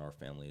and met our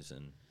families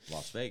in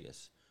Las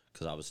Vegas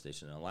because I was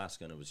stationed in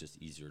Alaska, and it was just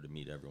easier to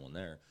meet everyone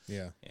there.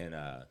 Yeah. And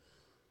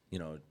you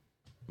know,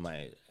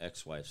 my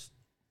ex-wife's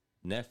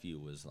nephew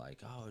was like,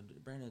 "Oh,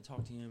 Brandon,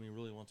 talk to him. He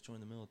really wants to join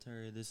the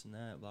military. This and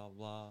that. Blah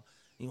blah.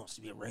 He wants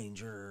to be a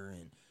ranger,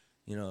 and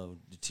you know,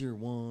 the tier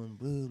 1.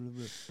 Blah blah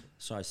blah."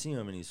 So I see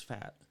him, and he's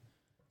fat.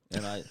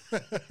 And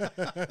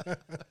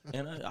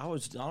I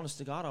was honest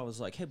to God. I was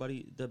like, "Hey,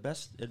 buddy, the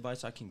best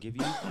advice I can give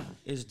you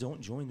is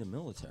don't join the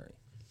military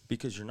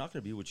because you're not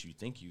going to be what you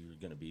think you're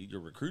going to be. Your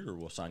recruiter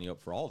will sign you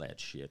up for all that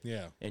shit.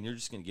 Yeah. And you're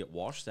just going to get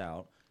washed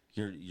out.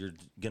 You're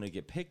going to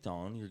get picked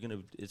on.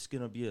 It's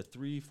going to be a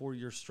 3-4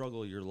 year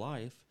struggle of your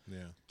life. Yeah.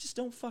 Just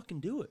don't fucking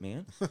do it,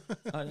 man.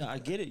 I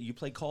get it. You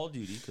played Call of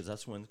Duty because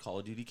that's when Call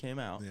of Duty came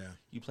out. Yeah.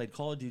 You played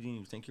Call of Duty and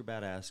you think you're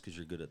badass because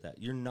you're good at that.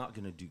 You're not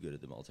going to do good at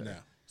the military. No,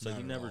 so not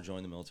he at never all.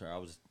 joined the military. I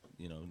was,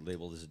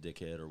 labeled as a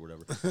dickhead or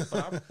whatever.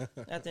 But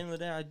at the end of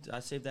the day, I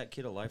saved that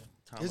kid a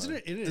lifetime. Isn't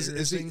it Is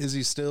interesting?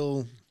 he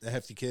still a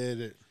hefty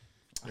kid?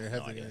 Or a have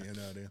no hefty? idea. You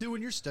know, idea. Dude,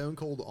 when you're stone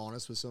cold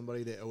honest with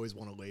somebody, they always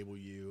want to label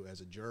you as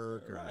a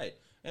jerk or Right.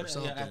 And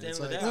something. at the end It's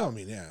of the like- day, No, I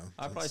mean, yeah.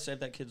 I probably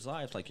saved that kid's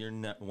life. Like you're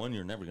never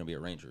going to be a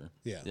ranger.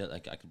 Yeah.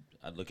 Like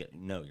I'd look at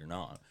no, you're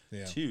not.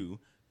 Yeah. 2,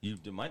 you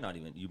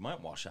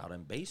might wash out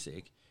in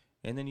basic,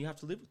 and then you have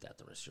to live with that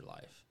the rest of your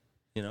life.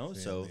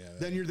 So yeah,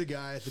 Then you're the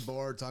guy at the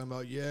bar talking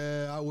about,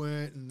 yeah, I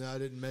went and I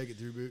didn't make it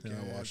through boot camp.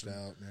 I washed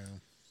out. Yeah.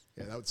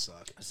 Yeah, that would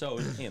suck. So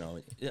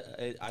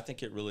I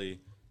think it really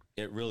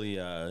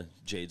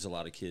jades a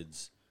lot of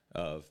kids.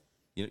 Of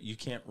you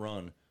can't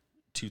run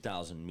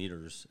 2,000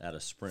 meters at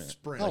a sprint.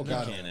 Sprint. Like Oh, you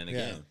God, can in a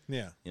yeah, game.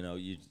 yeah.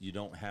 You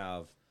don't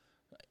have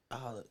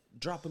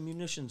drop a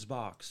munitions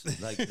box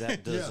like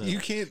that. Doesn't You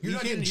can't You're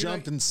not getting- you're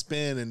jump not- and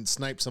spin and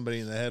snipe somebody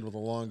in the head with a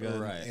long gun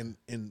Right.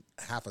 in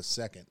half a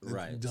second. It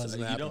right? doesn't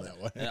you happen don't-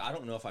 that way. and I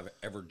don't know if I've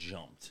ever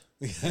jumped.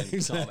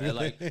 exactly.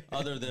 Like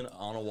other than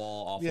on a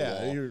wall, off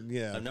Yeah, a wall.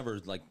 yeah. I've never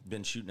like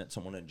been shooting at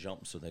someone and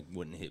jumped so they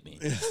wouldn't hit me.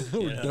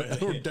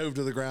 or dove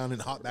to the ground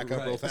and hop back up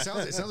real Right. It fast.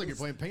 sounds like you're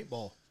playing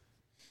paintball.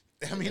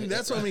 I mean,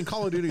 that's what I mean.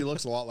 Call of Duty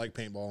looks a lot like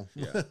paintball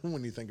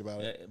when you think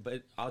about it.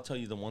 But I'll tell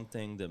you the one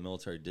thing the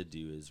military did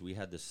do is we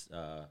had this we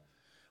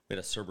had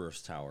a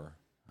Cerberus tower.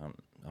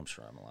 I'm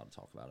sure I'm allowed to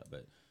talk about it,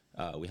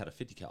 but we had a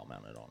 50 cal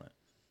mounted on it,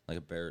 like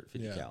a Barrett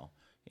 50 cal,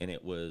 and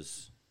it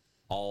was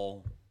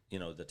all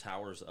the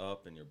tower's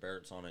up and your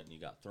Barrett's on it, and you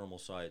got thermal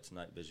sights,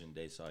 night vision,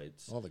 day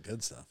sights, All the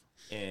good stuff.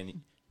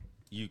 and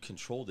you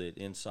controlled it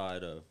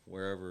inside of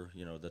wherever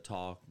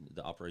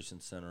the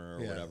operations center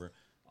or Yeah. whatever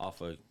off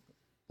a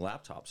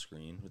laptop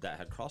screen that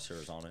had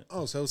crosshairs on it.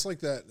 Oh, so it's like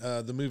that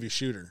the movie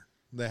Shooter.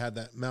 They had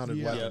that mounted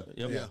Yeah. weapon.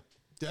 Yep. Yeah.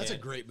 That's a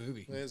And- great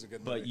movie. It is a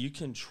good But movie. you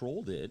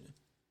controlled it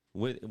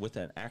with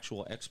an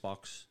actual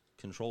Xbox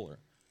controller.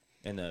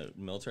 And the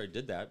military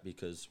did that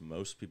because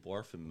most people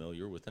are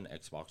familiar with an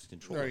Xbox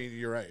controller. No,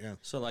 you're right. Yeah.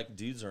 So like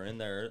dudes are in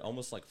there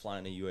almost like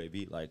flying a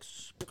UAV, like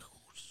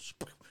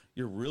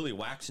you're really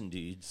waxing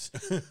dudes.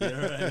 You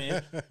know what I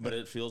mean? But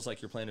it feels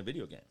like you're playing a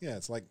video game. Yeah,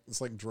 it's like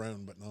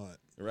drone, but not.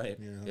 Right.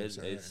 You're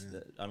 100% It's,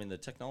 right, I mean, the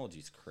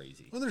technology's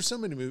crazy. Well, there's so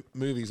many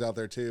movies out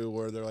there too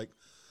where they're like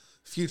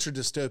future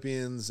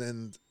dystopians,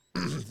 and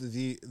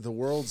the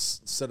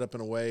world's set up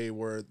in a way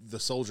where the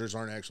soldiers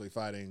aren't actually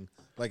fighting,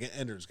 like an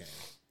Ender's Game.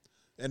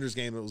 Ender's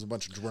Game, it was a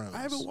bunch of drones. I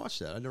haven't watched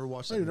that. I never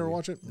watched Oh, that. you never movie.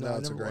 watch it? No, No, I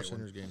it's a never great watched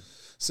one. Ender's Game.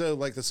 So,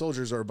 like, the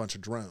soldiers are a bunch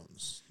of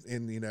drones,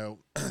 and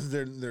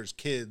there's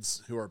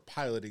kids who are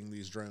piloting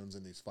these drones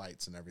in these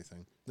fights and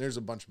everything. There's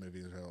a bunch of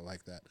movies that are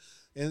like that,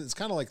 and it's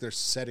kind of like they're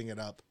setting it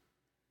up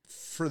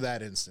for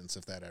that instance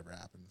if that ever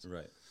happens.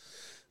 Right.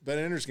 But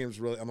Ender's Game is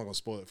really, I'm not going to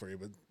spoil it for you,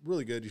 but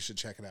really good. You should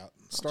check it out.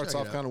 Starts check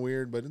it off out. kind of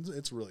weird, but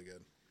it's really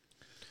good.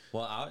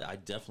 Well, I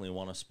definitely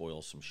want to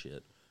spoil some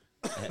shit.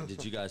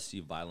 Did you guys see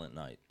Violent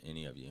Night?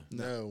 Any of you?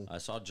 No. I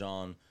saw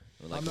John.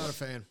 I'm not a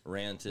fan.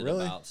 Ranted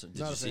Really? about. Did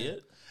Not you a see fan.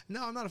 it?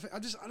 No, I'm not a fan. I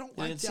don't You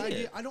like didn't the see idea.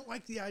 it? I don't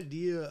like the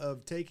idea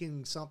of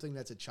taking something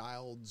that's a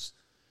child's.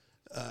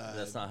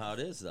 That's not how it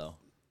is, though.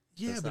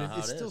 Yeah, That's but not how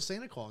it's it still is.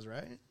 Santa Claus,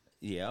 right?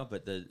 Yeah,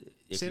 but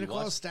if Santa you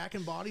Claus watch,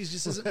 stacking bodies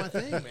just isn't my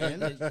thing,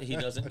 man. he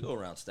doesn't go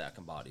around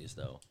stacking bodies,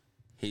 though.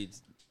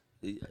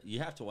 You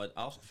have to watch.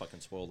 I'll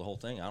fucking spoil the whole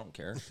thing. I don't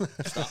care.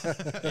 Stop.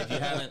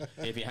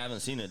 If you haven't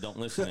seen it, don't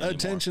listen anymore.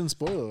 Attention,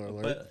 spoiler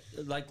alert.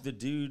 But like the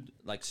dude,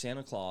 like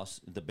Santa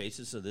Claus, the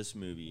basis of this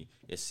movie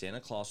is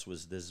Santa Claus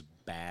was this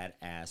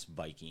badass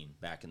Viking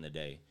back in the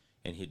day,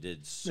 and he did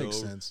Makes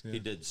sense, yeah. he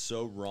did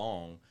so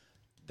wrong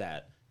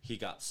that he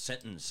got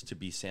sentenced to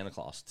be Santa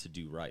Claus to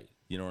do right.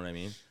 You know what I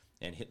mean?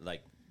 And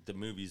like the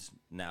movies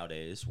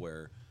nowadays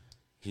where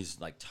he's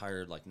like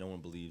tired, like no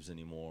one believes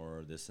anymore,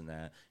 or this and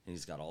that, and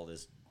he's got all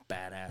this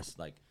badass,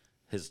 like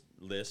his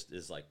list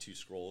is like 2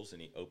 scrolls,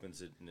 and he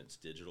opens it and it's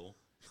digital.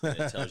 and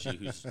it tells you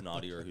who's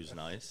naughty or who's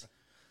nice.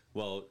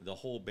 Well, the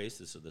whole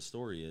basis of the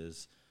story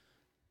is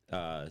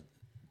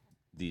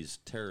these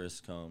terrorists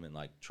come and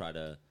like try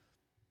to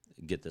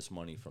get this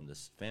money from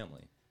this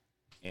family,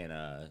 and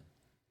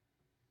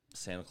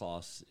Santa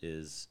Claus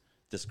is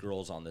this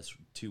girl's on this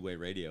two-way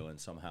radio, and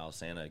somehow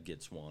Santa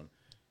gets one.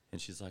 And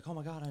she's like, "Oh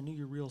my God, I knew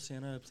you're real,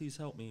 Santa. Please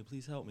help me.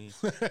 Please help me.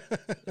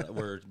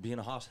 We're being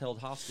held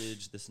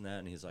hostage, this and that."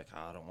 And he's like,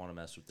 "I don't want to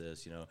mess with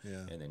this, you know."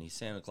 Yeah. And then he's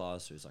Santa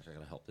Claus, so he's like, "I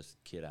gotta help this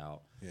kid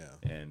out." Yeah.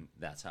 And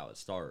that's how it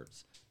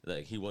starts.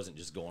 Like he wasn't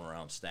just going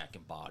around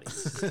stacking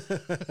bodies,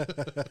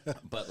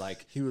 but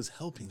like He was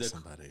helping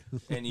somebody.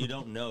 and you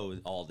don't know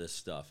all this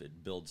stuff.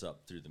 It builds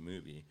up through the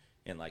movie,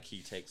 and like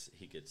he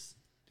gets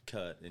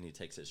cut, and he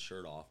takes his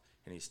shirt off,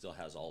 and he still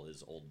has all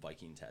his old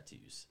Viking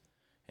tattoos.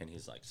 And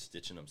he's like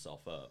stitching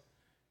himself up,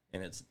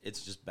 and it's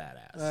just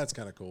badass. That's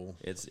kind of cool.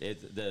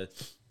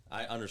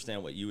 I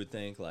understand what you would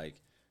think,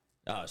 like,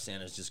 oh,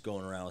 Santa's just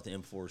going around with the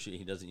M4 shit.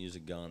 He doesn't use a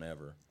gun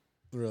ever.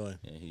 Really?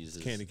 Yeah, he's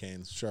Candy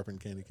canes, sharpened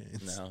candy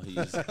canes. No,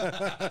 he's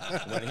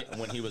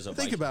when he was a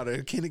Think Viking, about it.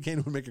 A candy cane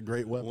would make a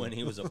great weapon. when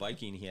he was a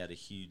Viking, he had a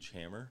huge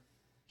hammer.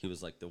 He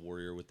was like the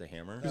warrior with the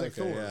hammer. He's like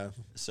Thor. yeah.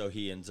 So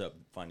he ends up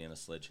finding a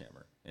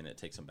sledgehammer, and it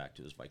takes him back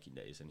to his Viking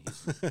days, and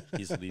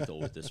he's lethal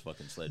with this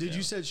fucking sledgehammer. Did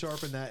you said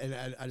sharpen that?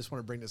 And I just want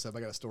to bring this up. I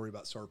got a story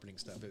about sharpening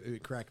stuff.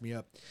 It cracked me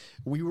up.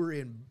 We were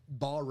in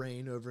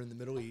Bahrain over in the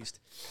Middle East,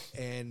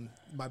 and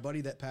my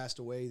buddy that passed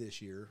away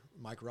this year,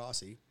 Mike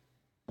Rossi,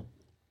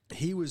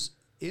 he was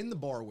in the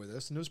bar with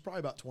us, and there was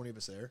probably about 20 of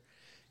us there.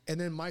 And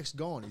then Mike's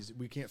gone.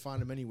 We can't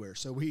find him anywhere.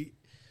 So we're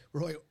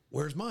like,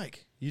 "Where's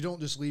Mike?" You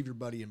don't just leave your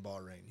buddy in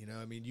Bahrain. You know,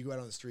 I mean, you go out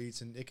on the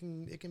streets, and it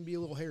can be a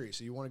little hairy.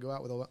 So you want to go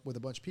out with a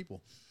bunch of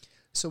people.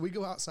 So we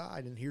go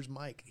outside, and here's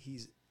Mike.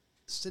 He's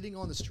sitting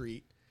on the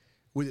street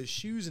with his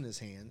shoes in his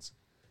hands,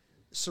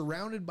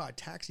 surrounded by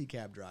taxi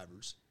cab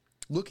drivers,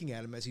 looking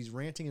at him as he's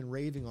ranting and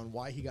raving on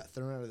why he got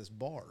thrown out of this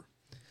bar.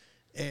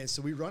 And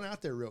so we run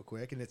out there real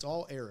quick, and it's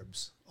all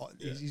Arabs.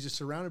 He's just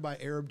surrounded by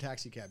Arab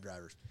taxi cab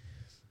drivers.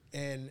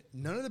 And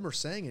none of them are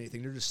saying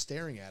anything. They're just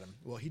staring at him.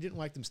 Well, he didn't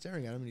like them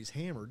staring at him, and he's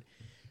hammered.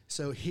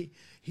 So he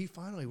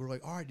finally, we're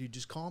like, "All right, dude,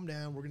 just calm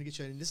down. We're going to get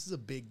you in." And this is a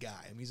big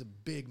guy. I mean, he's a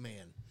big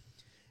man.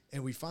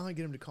 And we finally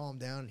get him to calm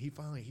down, and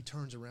he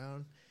turns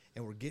around,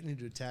 and we're getting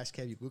into a taxi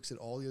cab. He looks at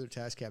all the other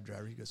taxi cab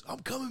drivers. He goes, "I'm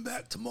coming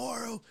back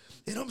tomorrow,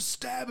 and I'm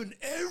stabbing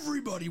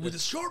everybody with a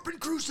sharpened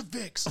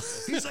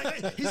crucifix." He's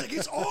like,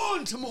 "It's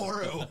on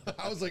tomorrow."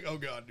 I was like, "Oh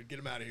God, dude, get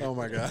him out of here." Oh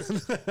my God.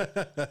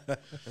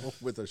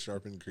 With a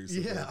sharpened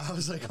crucifix. Yeah, I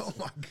was like, "Oh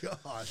my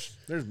gosh."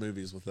 There's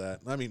movies with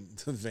that. I mean,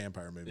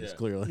 vampire movies, Yeah.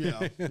 clearly.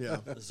 Yeah.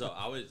 So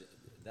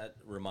that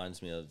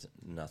reminds me of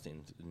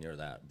nothing near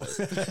that, but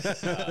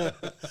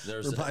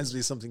there's Reminds me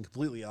of something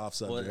completely off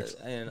well, subject.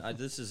 and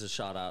this is a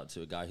shout out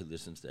to a guy who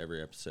listens to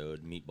every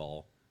episode,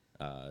 Meatball,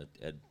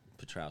 Ed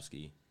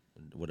Petrowski,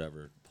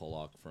 whatever,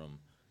 Pollock from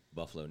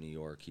Buffalo, New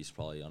York. He's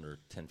probably under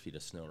 10 feet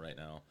of snow right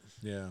now.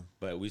 Yeah.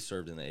 But we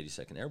served in the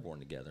 82nd Airborne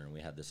together, and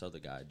we had this other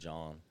guy,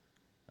 John.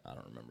 I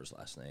don't remember his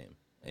last name.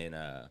 And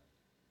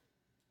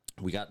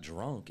we got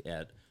drunk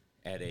at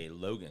a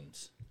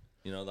Logan's,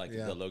 you know, like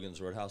Yeah. the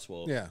Logan's Roadhouse.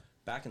 Well, Yeah.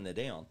 back in the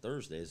day on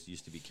Thursdays, it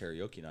used to be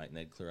karaoke night, and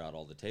they'd clear out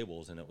all the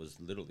tables, and it was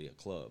literally a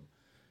club.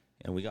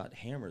 And we got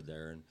hammered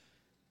there, and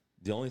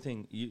the only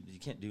thing, you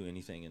can't do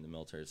anything in the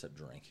military except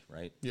drink,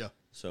 right? Yeah.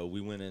 So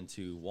we went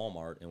into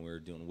Walmart, and we were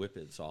doing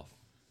whippets off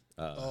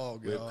Oh,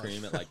 whipped gosh.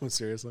 cream at like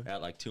Seriously?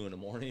 at like 2 a.m.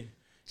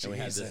 And we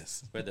had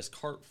Jesus. this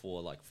cart full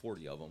of like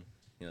 40 of them.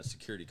 You know,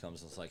 security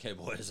comes and it's like, "Hey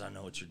boys, I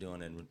know what you're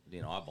doing," and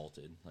you know, I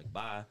bolted like,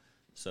 "Bye."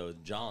 So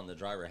John, the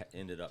driver,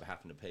 ended up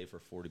having to pay for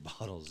 40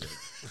 bottles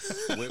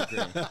of whipped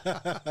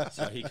cream.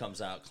 So he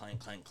comes out, clank,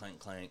 clank, clank,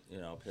 clank, you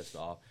know, pissed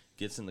off,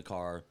 gets in the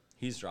car.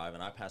 He's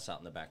driving. I pass out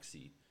in the back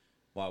seat.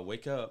 Well, I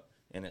wake up,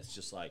 and it's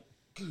just like,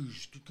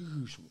 goosh,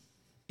 goosh.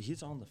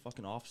 He's on the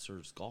fucking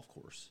officer's golf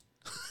course.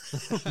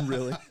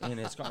 Really? And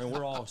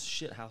we're all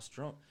shit house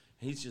drunk.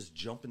 He's just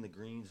jumping the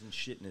greens and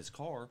shit in his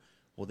car.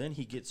 Well, then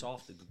he gets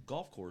off the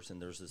golf course,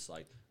 and there's this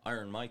like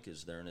Iron Mike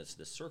is there, and it's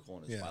this circle,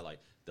 and it's Yeah. by like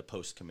the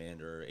post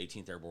commander,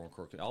 18th Airborne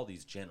Corps, all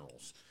these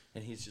generals,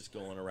 and he's just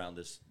going around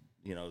this,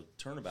 you know,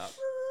 turnabout,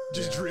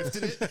 Just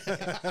drifted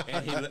it.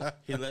 and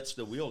he lets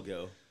the wheel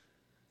go,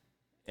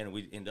 and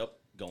we end up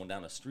going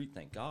down a street.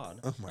 Thank God.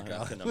 Oh my I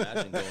God. couldn't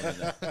imagine going in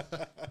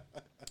there.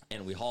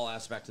 And we haul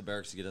ass back to the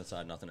barracks to get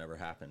inside. Nothing ever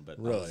happened. But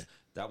Really?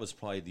 that was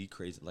probably the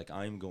crazy. Like,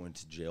 I'm going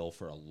to jail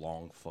for a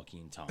long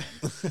fucking time.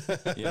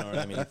 You know what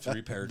I mean?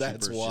 3 paratroopers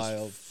That's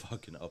wild. just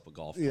fucking up a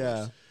golf course.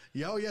 Yeah.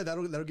 Yeah, oh yeah,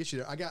 that'll get you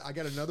there. I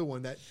got another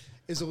one that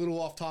is a little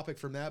off topic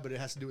from that, but it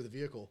has to do with the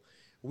vehicle.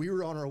 We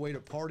were on our way to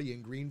party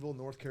in Greenville,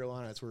 North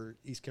Carolina. That's where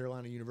East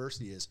Carolina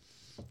University is,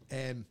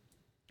 and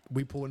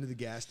we pull into the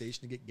gas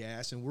station to get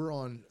gas, and we're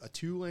on a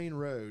 2-lane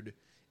road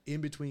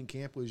in between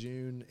Camp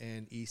Lejeune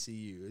and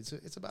ECU.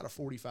 It's about a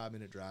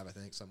 45-minute drive, I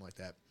think, something like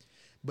that.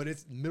 But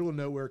it's middle of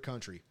nowhere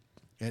country,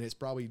 and it's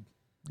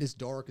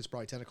dark. It's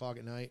probably 10 o'clock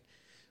at night.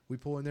 We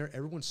pull in there.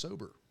 Everyone's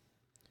sober.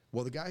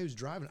 Well, the guy who's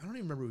driving, I don't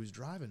even remember who's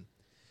driving,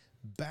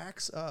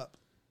 backs up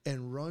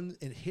and runs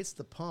and hits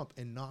the pump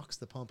and knocks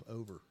the pump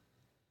over.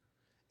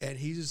 And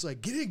he's just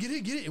like, get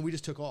it. And we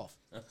just took off.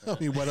 I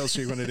mean, what else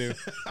are you going to do?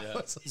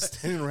 Yeah.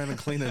 Standing around and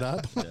clean it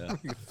up? Yeah.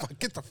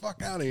 Get the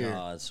fuck out of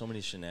here. So many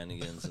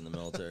shenanigans in the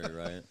military,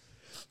 right?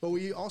 But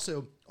we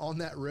also, on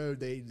that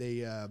road,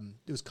 it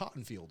was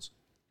cotton fields.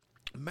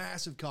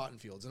 Massive cotton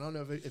fields. And I don't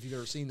know if you've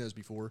ever seen those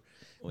before.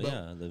 Well, but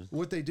yeah.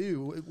 what they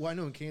do, well, I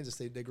know in Kansas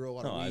they grow a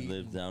lot No, of I wheat.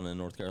 lived down in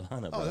North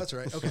Carolina. Oh, bro. that's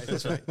right. Okay,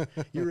 that's right.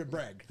 You were at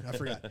Bragg. I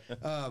forgot.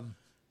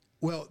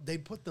 Well, they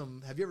put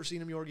them. Have you ever seen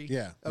them, Yorgi?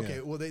 Yeah, Okay.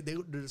 yeah. Well, they're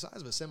the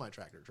size of a semi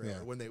tractor trailer.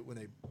 Yeah. When they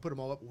put them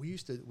all up, we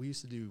used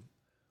to do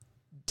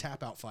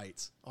tap out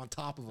fights on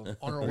top of them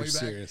on our Are way you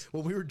back. serious?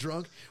 When we were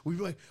drunk, we'd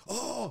be like,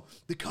 "Oh,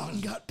 the cotton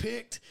got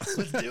picked.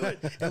 Let's do it!"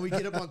 And we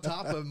get up on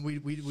top of them.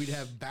 We'd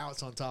have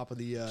bouts on top of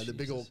the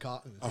big old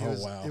cotton. Oh,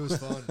 wow. It was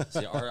fun.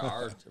 See,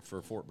 our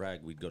for Fort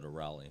Bragg, we'd go to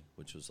Raleigh,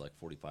 which was like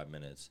 45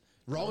 minutes.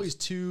 Raleigh's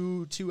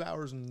 2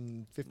 hours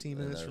and 15 And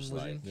minutes from there's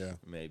Lisbon. like Yeah.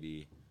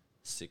 maybe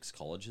 6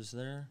 colleges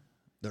there.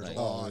 There's like,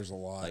 a lot. There's a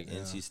lot. Like yeah.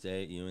 NC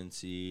State,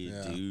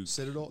 UNC, Duke,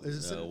 Citadel is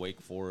it Citadel?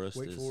 Wake Forest.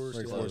 Wake is Forest,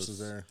 Wake yeah. Forest close. is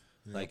there.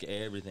 Yeah. Like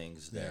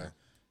everything's there,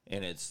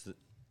 and it's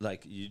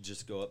like you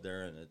just go up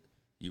there and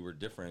you were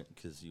different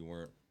because you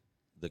weren't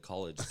the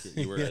college kid.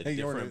 You were Yeah, a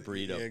you weren't- different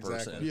breed of yeah,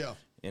 exactly. person. Yeah.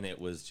 And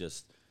it was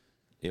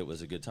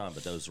a good time.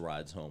 But those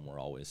rides home were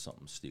always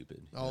something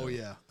stupid. you Oh know?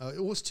 yeah,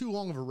 it was too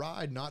long of a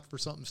ride, not for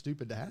something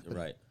stupid to happen.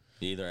 Right.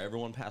 Either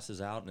everyone passes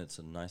out and it's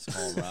a nice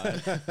calm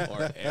ride,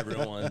 or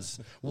everyone's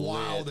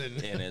Wildin'.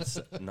 lit and it's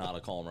not a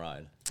calm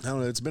ride. I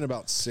don't know. It's been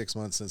about 6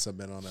 months since I've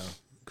been on a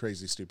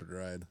crazy, stupid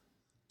ride.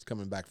 It's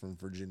coming back from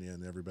Virginia,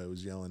 and everybody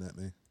was yelling at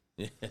me.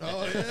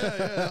 Oh yeah,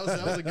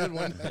 that was a good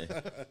one.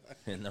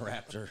 In the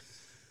Raptor,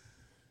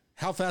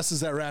 How fast does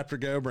that Raptor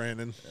go,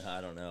 Brandon?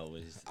 I don't know.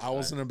 I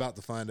wasn't about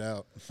to find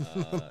out.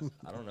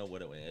 I don't know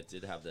what it went. It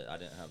did have I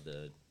didn't have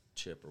the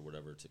chip or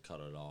whatever to cut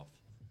it off.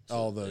 The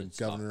it stopped-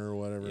 governor or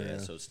whatever. Yeah, Yeah.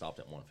 so it stopped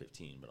at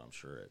 115, but I'm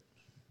sure it.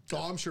 Oh,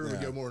 I'm sure it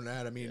would Yeah. go more than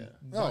that. I mean,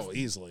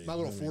 Easily. my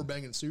little I mean, four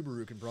banging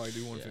Subaru can probably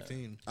do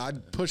 115. I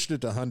pushed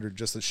it to 100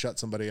 just to shut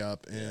somebody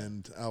up,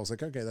 and I was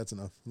like, okay, that's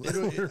enough.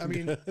 I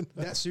mean,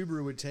 that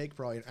Subaru would take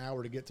probably an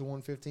hour to get to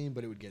 115,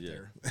 but it would get Yeah.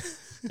 there.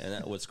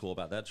 And what's cool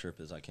about that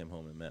trip is I came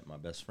home and met my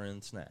best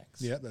friend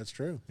Snacks. Yeah, that's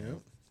true. Yeah.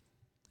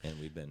 And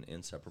we've been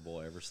inseparable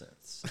ever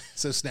since.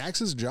 So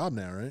Snacks is a job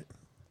now, right?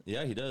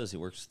 Yeah, he does. He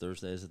works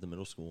Thursdays at the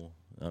middle school.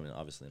 I mean,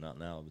 obviously not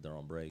now, but they're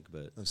on break.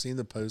 But I've seen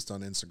the post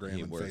on Instagram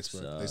He and works,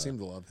 Facebook. They seem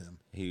to love him.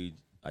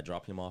 I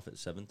drop him off at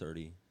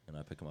 7:30, and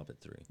I pick him up at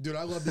 3. Dude,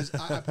 I love this.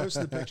 I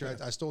posted the picture.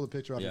 I stole the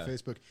picture off Yeah. of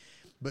Facebook.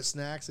 But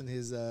Snacks and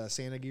his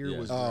Santa gear Yeah.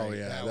 was Oh, great.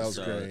 yeah, that was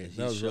great. He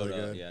That was showed really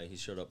up, good. Yeah, he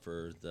showed up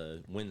for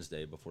the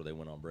Wednesday before they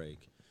went on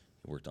break.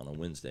 He worked on a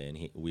Wednesday,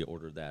 and we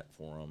ordered that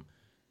for him,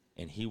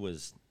 and he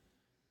was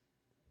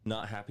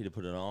not happy to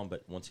put it on,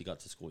 but once he got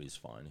to school, he's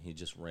fine. He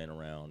just ran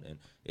around, and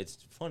it's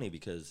funny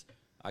because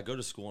I go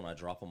to school and I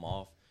drop him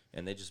off,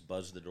 and they just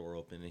buzz the door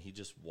open, and he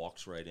just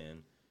walks right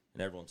in,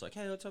 and everyone's like,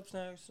 "Hey, what's up,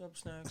 Snacks?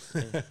 What's up,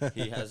 Snacks?" And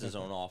he has his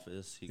own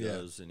office. He Yeah.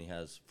 goes and he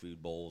has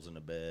food bowls and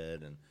a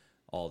bed and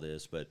all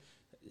this. But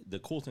the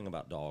cool thing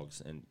about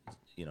dogs and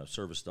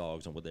service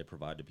dogs and what they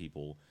provide to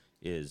people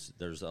is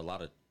there's a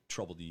lot of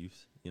troubled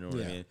youth. You know what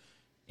Yeah. I mean?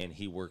 And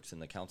he works in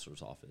the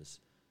counselor's office.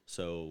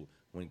 So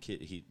when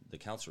the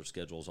counselor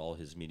schedules all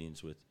his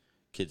meetings with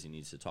kids he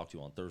needs to talk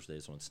to on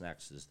Thursdays when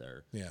Snacks is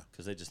there. Yeah.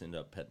 Because they just end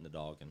up petting the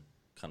dog and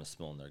kind of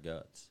spilling their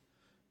guts.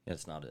 And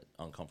it's not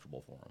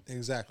uncomfortable for them.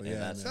 Exactly. And Yeah.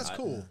 that's- That's I-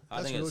 cool. I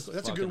That's think really it's cool.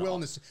 That's a good fucking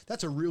wellness.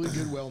 That's a really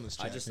good wellness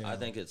check. I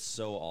think it's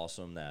so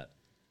awesome that,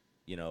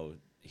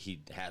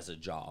 he has a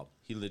job.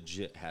 He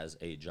legit has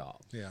a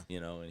job. Yeah.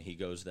 And he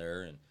goes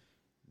there and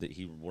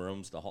he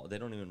roams the hall. They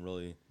don't even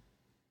really,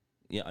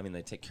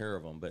 they take care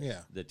of him, but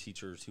Yeah. the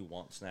teachers who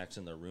want Snacks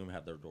in their room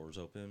have their doors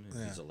open,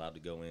 and he's allowed to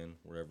go in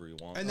wherever he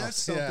wants. And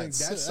that's yeah, something. it's-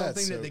 That's that's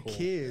something so that the cool.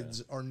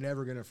 kids are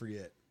never going to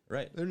forget.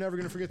 right. They're never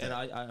going to forget And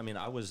that.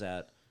 I was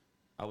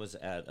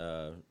at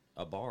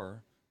a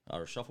bar,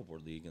 our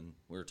shuffleboard league, and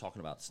we were talking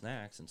about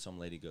Snacks, and some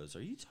lady goes,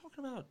 "Are you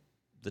talking about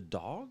the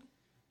dog?"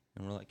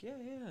 And we're like,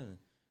 "Yeah."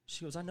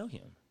 She goes, "I know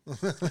him." And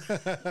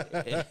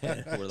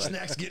we're like,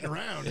 Snacks getting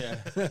around. yeah.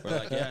 We're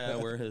like, yeah,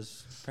 we're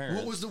his parents.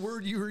 What was the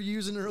word you were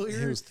using earlier?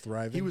 He was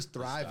thriving. He was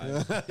thriving.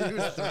 He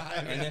was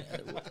thriving.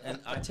 And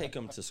I take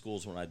them to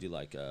schools when I do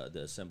like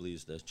the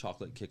assemblies, the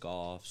chocolate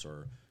kickoffs,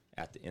 or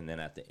and then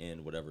at the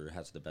end, whatever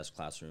has the best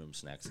classroom,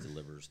 Snacks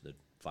delivers the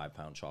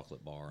 5-pound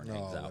chocolate bar and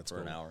hangs out that's for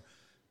an cool. hour.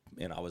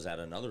 And I was at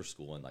another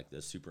school, and like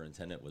the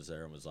superintendent was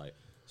there and was like,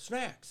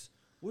 "Snacks,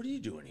 what are you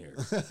doing here?"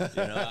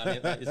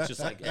 It's just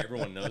like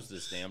everyone knows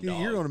this damn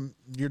dog.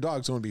 Your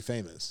dog's going to be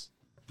famous.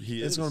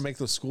 It's going to make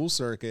the school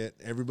circuit.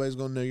 Everybody's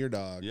going to know your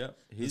dog. Yeah,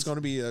 It's going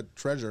to be a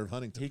treasure of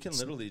Huntington. He can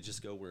literally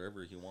just go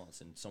wherever he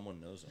wants, and someone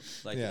knows him.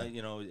 Like, Yeah.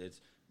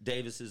 it's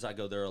Davis's. I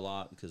go there a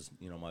lot because,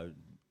 my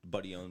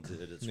buddy owns it.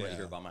 It's right Yeah.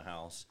 here by my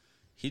house.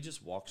 He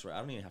just walks right. I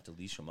don't even have to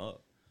leash him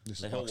up.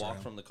 Just He'll walks walk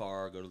around. from the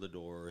car, go to the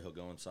door. He'll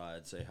go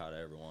inside, say hi to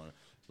everyone,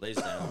 lays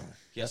down.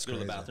 He has to go to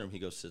the crazy. bathroom. He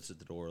goes, sits at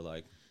the door,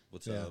 like,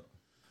 "What's Yeah.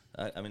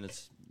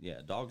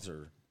 up?" Dogs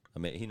are I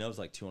mean, he knows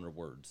like 200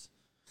 words,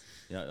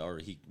 or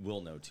he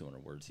will know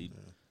 200 words. He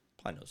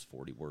probably knows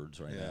 40 words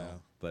right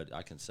now. But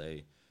I can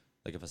say,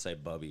 like if I say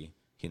Bubby,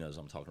 he knows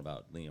I'm talking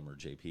about Liam or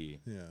JP.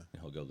 Yeah.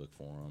 And he'll go look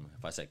for him.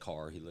 If I say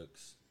car, he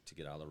looks to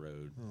get out of the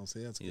road. Oh,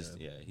 see, that's good.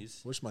 Yeah,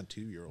 he's Wish my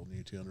 2-year-old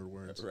knew 200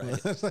 words.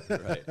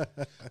 right.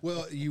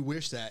 Well, you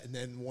wish that, and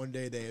then one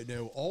day they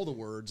know all the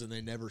words and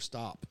they never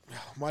stop.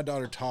 My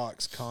daughter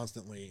talks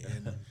constantly,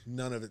 and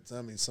none of it.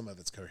 I mean, some of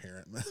it's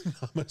coherent, but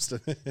most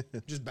of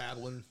it Just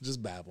babbling.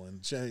 just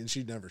babbling.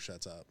 She never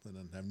shuts up,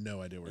 and I have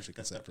no idea where she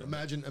gets that from.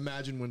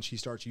 Imagine when she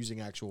starts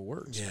using actual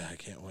words. Yeah, I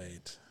can't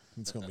wait.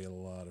 It's gonna be a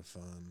lot of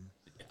fun.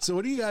 So,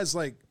 what are you guys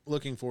like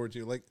looking forward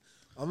to? Like,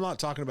 I'm not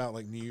talking about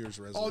like New Year's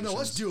resolutions. Oh no,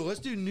 let's do it. Let's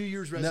do New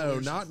Year's No,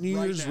 resolutions. not New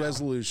right Year's now.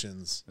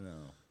 resolutions. no.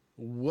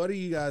 What are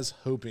you guys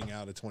hoping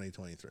out of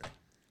 2023?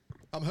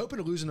 I'm hoping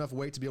to lose enough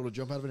weight to be able to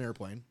jump out of an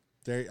airplane.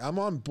 There, I'm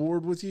on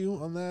board with you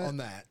on that. On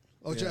that,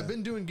 which Yeah. I've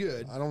been doing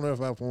good. I don't know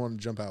if I want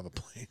to jump out of a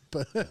plane,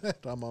 but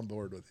I'm on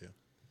board with you.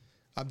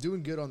 I'm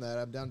doing good on that.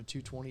 I'm down to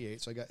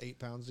 228, so I got 8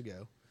 pounds to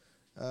go.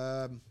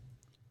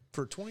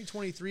 For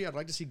 2023, I'd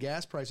like to see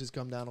gas prices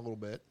come down a little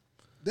bit.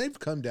 They've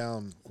come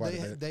down quite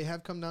a bit. They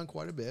have come down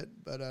quite a bit,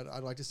 but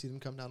I'd like to see them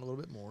come down a little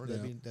bit more. Yeah.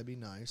 That'd be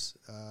nice.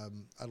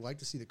 I'd like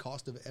to see the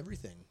cost of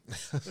everything.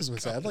 I was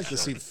gonna say, I'd like to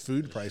see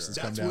food prices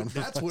come down.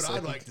 That's what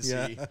I'd like to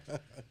see.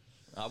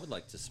 I would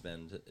like to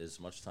spend as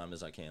much time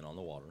as I can on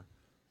the water,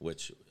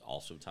 which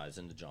also ties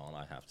into John.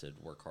 I have to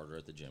work harder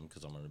at the gym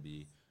because I'm going to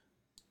be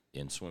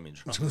in swimming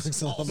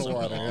trunks all on the summer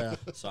water, long. yeah.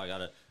 So I got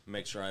to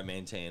make sure I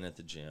maintain at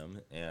the gym.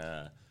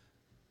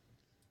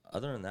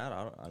 Other than that,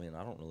 I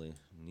don't really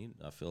need.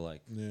 I feel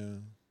like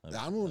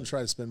I'm going to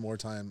try to spend more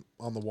time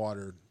on the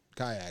water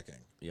kayaking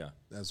yeah.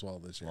 as well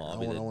this year. Well, I'll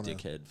be the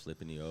dickhead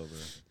flipping you over.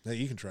 Yeah,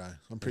 you can try.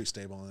 I'm pretty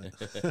stable on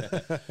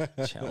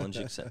it. Challenge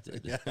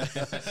accepted.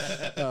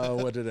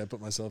 What did I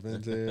put myself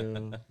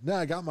into? No,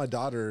 I got my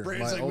daughter.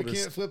 Brandon's my like, oldest. we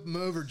can't flip him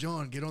over.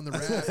 John, get on the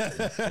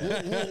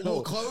raft.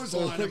 we'll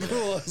clothesline him.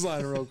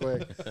 Clothesline real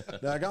quick.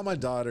 No, I got my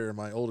daughter,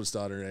 my oldest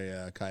daughter,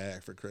 a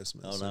kayak for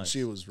Christmas. Oh, And nice.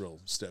 she was real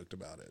stoked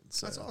about it.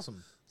 So, That's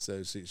awesome.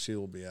 So she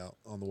will be out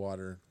on the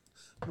water.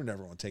 We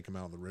never want to take him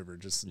out on the river.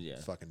 Just Yeah.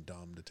 fucking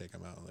dumb to take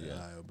him out in the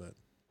Ohio. But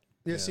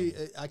Yeah, see,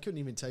 I couldn't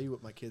even tell you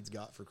what my kids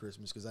got for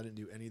Christmas because I didn't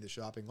do any of the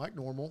shopping. Like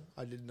normal,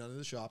 I did none of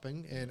the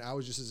shopping, and I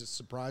was just as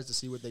surprised to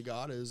see what they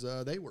got as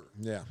they were.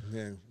 yeah.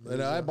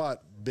 And I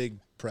bought big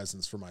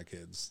presents for my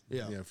kids.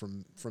 Yeah.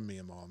 From me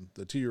and mom.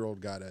 The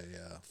 2-year-old got a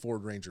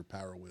Ford Ranger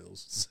Power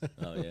Wheels.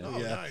 Oh yeah. Oh,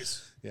 Yeah.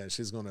 nice. Yeah,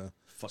 she's gonna.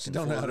 She Fucking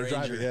don't know how to Ford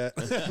drive it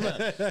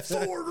Ranger. yet.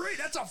 Ford Ranger.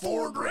 That's a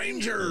Ford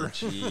Ranger.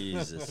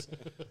 Jesus.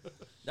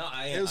 No,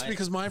 It was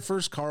because my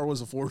first car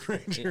was a Ford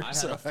Ranger. I had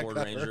so a Ford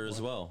got her Ranger as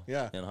one. well.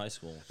 Yeah. In high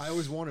school. I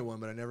always wanted one,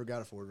 but I never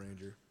got a Ford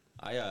Ranger.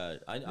 I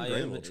Great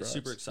am little trucks.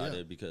 super excited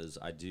Yeah. because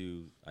I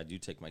do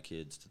take my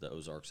kids to the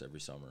Ozarks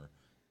every summer,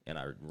 and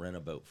I rent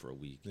a boat for a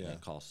week. Yeah. And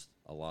it costs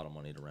a lot of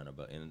money to rent a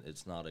boat, and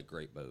it's not a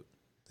great boat.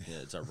 Yeah,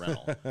 it's a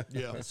rental.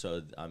 Yeah. And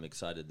so I'm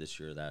excited this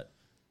year that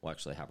we'll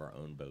actually have our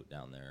own boat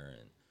down there,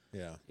 and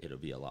Yeah. it'll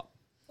be a lot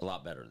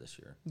better this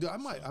year. Dude, I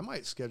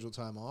might schedule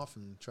time off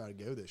and try to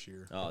go this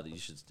year. Oh, you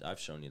should. I've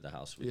shown you the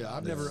house. We Yeah, got.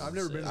 I've never been. To I've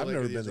Lake never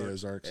of the been to the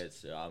Ozarks.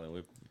 Ozarks. It's. I mean,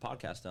 we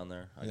podcast down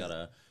there. I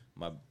got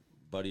my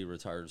buddy,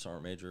 retired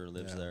sergeant major,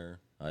 lives Yeah. there.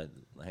 I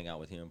hang out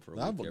with him for a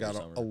I've week got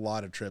every summer. a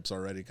lot of trips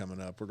already coming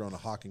up. We're going to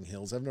Hocking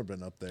Hills. I've never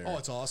been up there. Oh,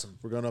 it's awesome.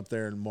 We're going up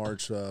there in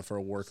March for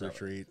a work Is that-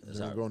 retreat. is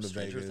Then that we're going to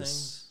Stranger Vegas.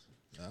 Things?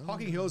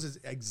 Hocking Hills is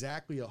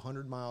exactly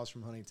 100 miles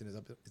from Huntington.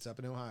 It's up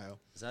in Ohio.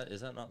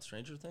 Is that not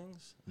Stranger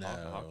Things? No,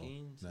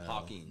 Hawkins. no.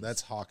 Hawkins.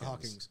 That's Hawkins.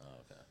 Hawkins.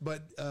 Oh, okay.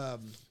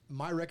 But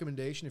my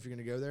recommendation, if you're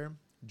going to go there,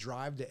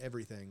 drive to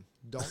everything.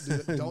 Don't do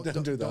the,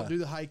 don't do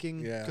the hiking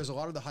Yeah. because a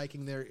lot of the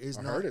hiking there is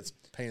I not. heard it's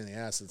a pain in the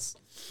ass. It's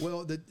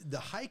Well, the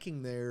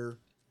hiking there,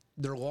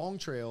 they're long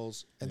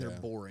trails and they're Yeah.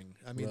 boring.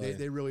 I mean, Really?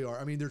 they really are.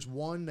 I mean, there's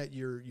one that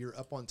you're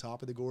up on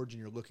top of the gorge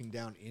and you're looking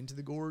down into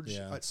the gorge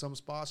Yeah. at some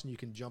spots, and you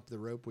can jump the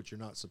rope, which you're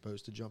not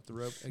supposed to jump the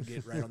rope, and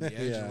get right on the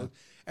edge. Yeah.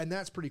 And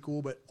that's pretty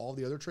cool. But all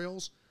the other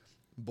trails,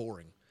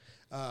 boring.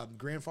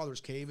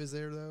 Grandfather's Cave is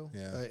there though,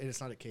 Yeah. and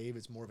it's not a cave;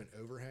 it's more of an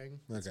overhang.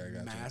 It's Okay,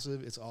 gotcha.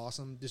 massive. It's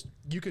awesome. Just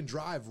you can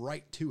drive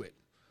right to it,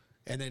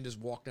 and then just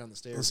walk down the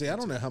stairs. well, see, I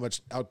don't know how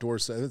much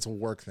outdoors. It's a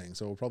work thing,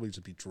 so we'll probably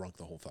just be drunk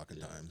the whole fucking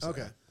time. So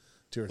Okay.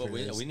 2 or 3 But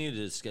days. we needed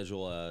to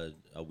schedule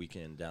a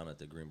weekend down at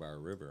the Greenbrier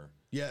River.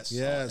 Yes.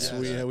 Yes,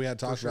 we had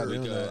talked about We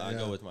doing go, that. I yeah.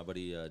 go with my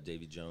buddy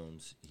Davey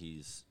Jones.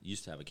 He's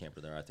used to have a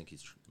camper there. I think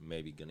he's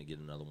maybe going to get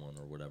another one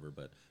or whatever.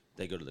 But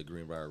they go to the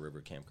Greenbrier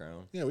River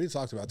campground. Yeah, we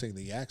talked about taking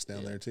the yaks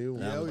down there too.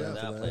 That, Oh, yeah.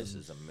 that place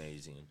is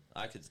amazing.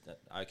 I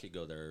could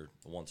go there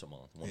once a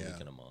month, one Yeah.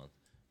 weekend a month.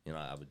 You know,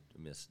 I would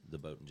miss the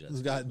boat and jet We've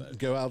ski. got but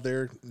go out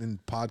there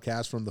and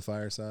podcast from the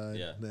fireside.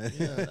 yeah,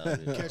 Yeah.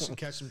 that'd be-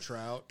 catch some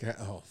trout.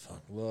 Oh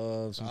fuck,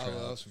 love some I trout.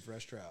 love some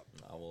fresh trout.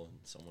 I will.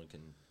 Someone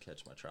can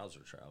catch my trouser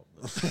trout.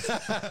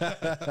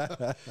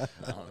 But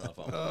I don't know if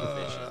I'm gonna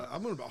be fishing.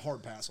 I'm going to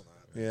hard pass on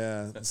that.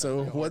 Yeah.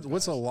 So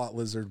what's a lot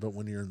lizard? But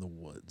when you're in the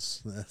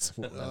woods, that's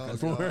what we're looking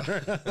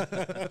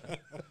for.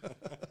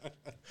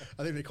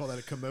 I think they call that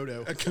a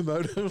Komodo. A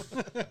Komodo.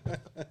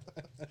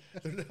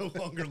 They're no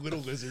longer little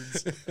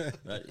lizards.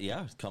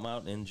 Yeah, come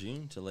out in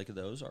June to Lake of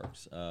the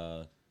Ozarks.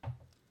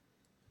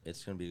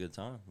 It's going to be a good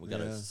time. We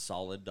got a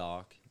solid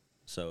dock,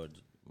 so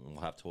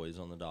we'll have toys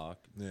on the dock.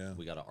 Yeah.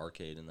 We got an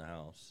arcade in the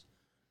house.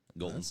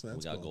 Golden, That's we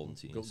got cool. Golden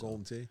Tee.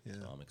 Golden Tee, yeah.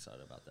 So I'm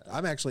excited about that.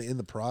 I'm actually in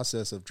the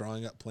process of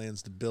drawing up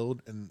plans to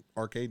build an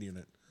arcade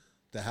unit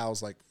to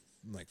house like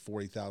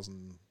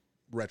 40,000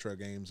 retro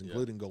games,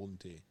 including Golden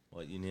Tee.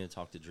 Well, you need to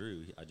talk to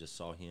Drew. I just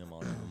saw him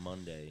on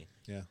Monday.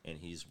 Yeah. And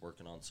he's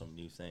working on some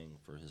new thing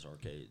for his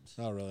arcades.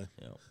 Oh, really?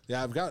 You know.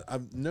 Yeah, I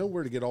know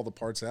where to get all the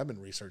parts. I've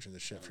been researching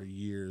this shit for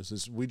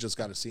years. We just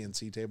got a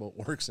CNC table.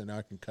 It works, and now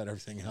I can cut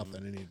everything out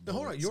that I need to Now,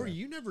 hold on, build,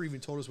 you never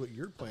even told us what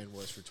your plan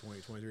was for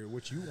 2023 or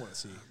what you want to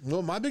see.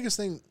 Well, my biggest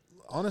thing,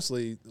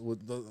 honestly,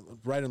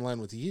 right in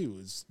line with you,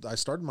 is I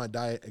started my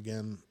diet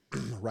again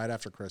right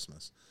after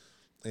Christmas.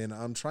 And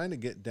I'm trying to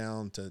get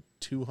down to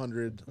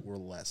 200 or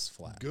less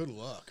flat. Good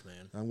luck,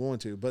 man. I'm going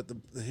to. But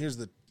here's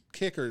the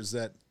kicker is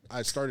that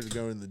I started to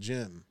go in the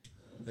gym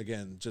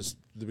again just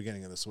the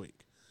beginning of this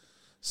week.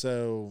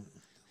 So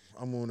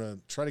I'm going to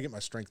try to get my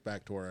strength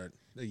back to where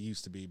it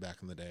used to be back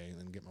in the day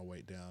and get my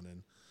weight down.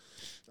 And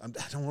I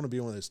don't want to be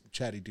one of those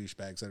chatty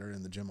douchebags that are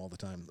in the gym all the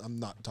time. I'm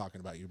not talking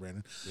about you,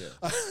 Brandon. Yeah.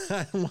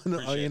 I want to,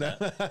 Appreciate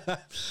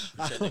that.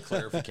 Appreciate the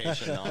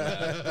clarification on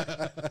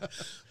that.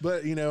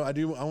 But I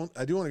do want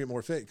to get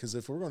more fit because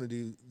if we're going to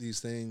do these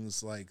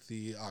things like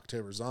the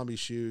October zombie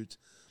shoot,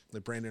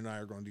 that Brandon and I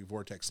are going to do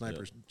Vortex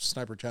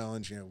Sniper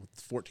Challenge,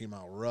 with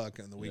 14-mile ruck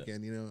on the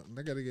weekend,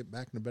 I got to get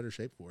back in a better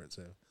shape for it.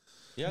 So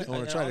Yeah, I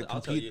want to try to I'll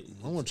tell compete. you,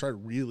 I want to try to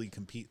really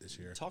compete this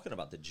year. talking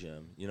about the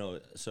gym,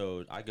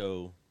 so I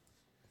go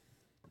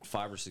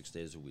 5 or 6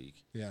 days a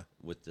week. Yeah.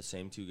 With the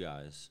same two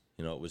guys.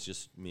 It was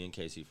just me and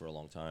Casey for a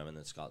long time, and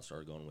then Scott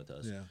started going with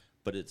us. Yeah.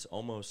 But it's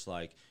almost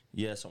like,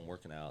 yes, I'm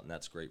working out, and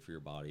that's great for your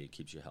body. It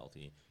keeps you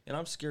healthy. And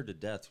I'm scared to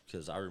death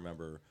because I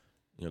remember,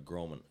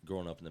 growing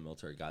up in the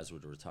military, guys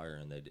would retire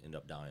and they'd end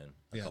up dying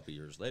a couple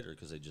years later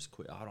because they just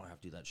quit. I don't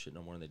have to do that shit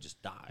no more, and they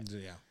just die.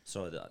 Yeah.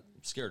 So I'm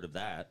scared of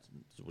that,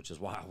 which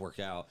is why I work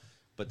out.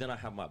 But then I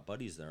have my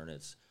buddies there, and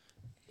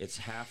it's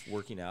half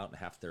working out and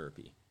half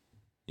therapy.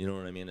 You know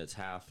what I mean? It's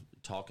half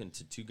talking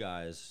to two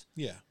guys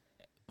Yeah.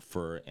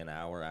 for an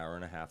hour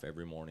and a half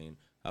every morning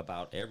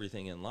about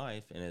everything in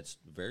life, and it's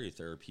very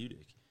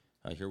therapeutic.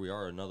 Here we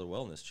are, another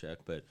wellness check,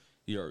 but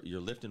you're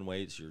lifting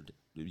weights,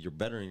 you're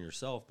bettering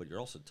yourself, but you're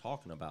also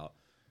talking about,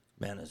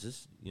 man, is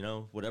this,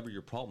 whatever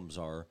your problems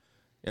are,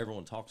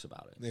 everyone talks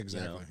about it.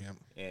 Exactly.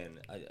 Yeah. And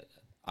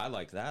I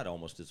like that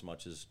almost as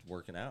much as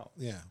working out.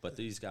 Yeah. But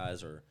these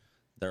guys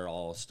they're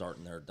all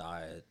starting their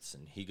diets,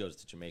 and he goes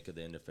to Jamaica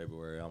the end of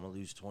February. I'm going to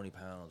lose 20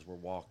 pounds. We're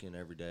walking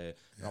every day.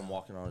 And I'm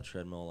walking on a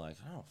treadmill like,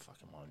 I don't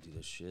fucking want to do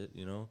this shit,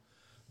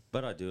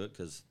 But I do it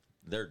because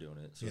they're doing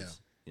it. So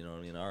it's, you know what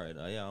I mean? All right,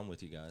 yeah, I'm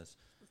with you guys.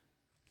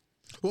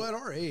 Well, at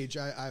our age,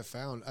 I've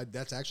found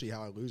that's actually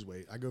how I lose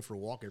weight. I go for a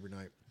walk every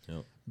night.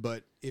 Yep.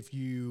 But if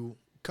you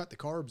cut the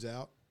carbs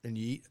out and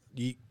you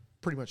eat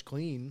pretty much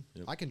clean,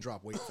 I can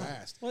drop weight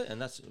fast. Well, and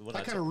that's what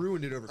I kind of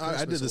ruined it over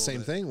Christmas. I did a the little same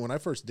bit. thing when I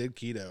first did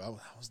keto.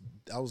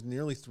 I was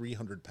nearly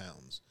 300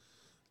 pounds,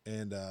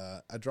 and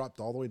I dropped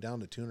all the way down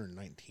to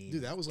 219.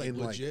 Dude, that was like in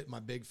legit my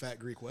big fat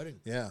Greek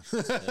wedding. Yeah,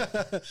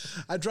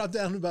 I dropped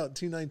down to about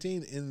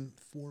 219 in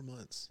 4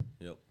 months.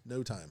 Yep.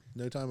 No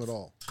time at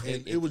all,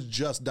 and it was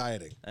just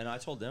dieting. And I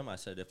told them, I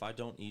said, if I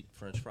don't eat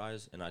French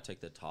fries and I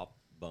take the top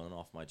bun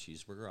off my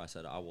cheeseburger, I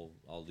said I'll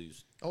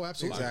lose. Oh,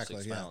 absolutely. 5 or Exactly,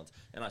 6 yeah. pounds.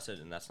 And I said,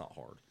 and that's not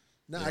hard.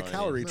 Now You I know what I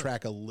calorie mean?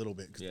 track a little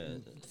bit. 'Cause Yeah.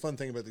 the fun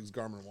thing about these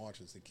Garmin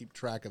watches, they keep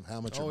track of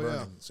how much Oh, you're yeah.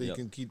 burning, so you Yep.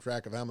 can keep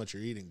track of how much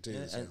you're eating too.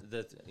 And, so. and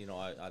that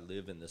I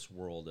live in this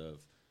world of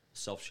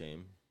self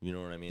shame. You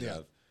know what I mean? Yeah.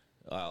 Of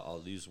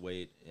I'll lose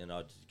weight and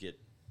I'll just get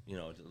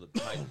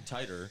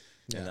tighter,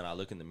 Yeah. and then I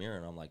look in the mirror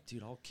and I'm like,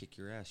 dude, I'll kick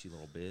your ass, you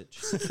little bitch.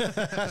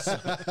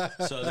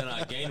 so then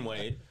I gain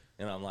weight.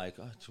 And I'm like,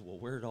 oh, well,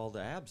 where'd all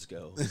the abs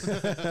go?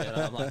 And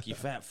I'm like, you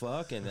fat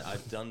fuck. And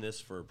I've done this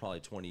for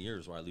probably 20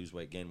 years where I lose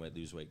weight, gain weight,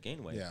 lose weight,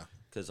 gain weight. Yeah.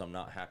 Because I'm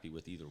not happy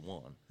with either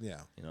one.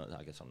 Yeah.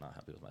 I guess I'm not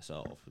happy with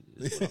myself,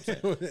 is what I'm saying.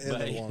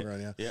 In the long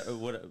run, yeah. Yeah,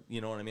 you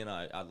know what I mean?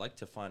 I'd like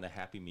to find a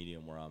happy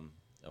medium where I'm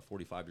a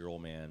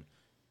 45-year-old man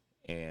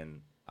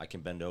and I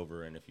can bend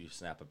over, and if you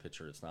snap a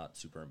picture, it's not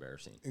super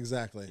embarrassing.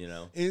 Exactly.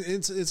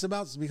 It's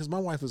about, because my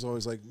wife was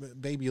always like,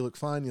 baby, you look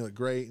fine, you look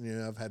great.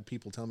 And, I've had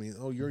people tell me,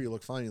 oh, you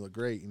look fine, you look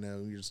great.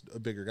 You're just a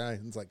bigger guy.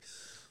 And it's like,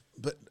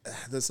 but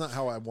that's not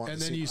how I want And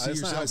to then see. you see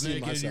that's not how I yourself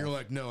naked and myself. you're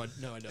like, no,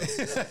 I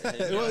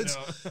don't.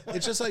 Well,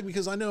 it's just like,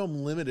 because I know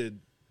I'm limited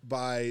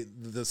by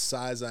the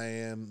size I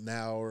am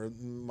now, or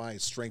my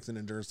strength and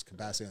endurance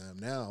capacity I am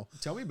now.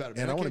 Tell me about it,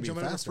 And man. I I wanna can't be jump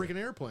out of a faster. freaking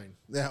airplane.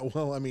 Yeah,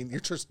 well, I mean, you're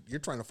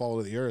trying to fall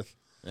to the earth.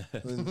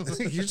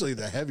 Usually,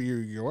 the heavier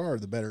you are,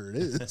 the better it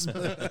is.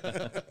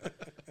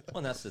 Well,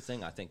 and that's the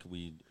thing. I think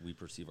we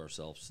perceive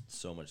ourselves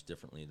so much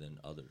differently than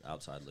other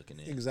outside looking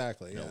in.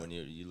 Exactly. When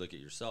you look at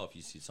yourself,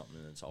 you see something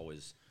that's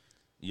always,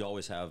 you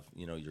always have,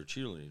 your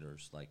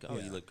cheerleaders like, oh,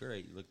 Yeah. you look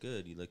great, you look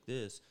good, you look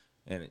this.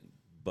 And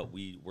but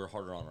we're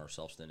harder on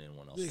ourselves than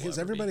anyone else. will Because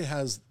ever be. everybody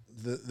has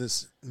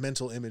this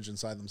mental image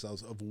inside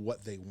themselves of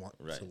what they want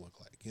Right. to look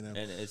like, you know.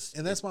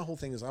 And That's my whole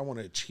thing is I want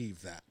to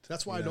achieve that.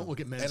 That's why you I don't know? look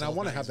at men's and I health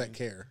want to have that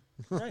magazine. care.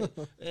 right.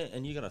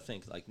 And you got to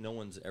think like no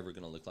one's ever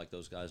going to look like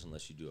those guys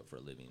unless you do it for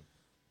a living.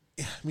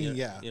 I mean, You know,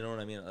 yeah. You know what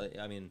I mean?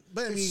 I mean,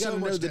 But I mean, It's you got so to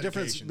know much the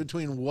difference dedication.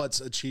 between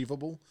what's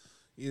achievable.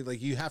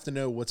 You have to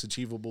know what's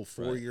achievable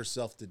for Right.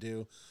 yourself to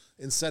do,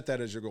 and set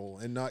that as your goal,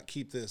 and not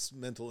keep this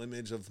mental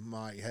image of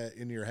my head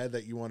in your head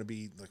that you want to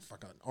be like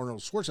fucking Arnold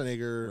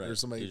Schwarzenegger Right. or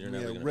somebody 'Cause you're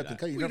never gonna ripped be and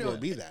cut. that. You're We never know-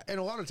 going to be that. And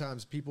a lot of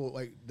times, people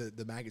like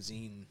the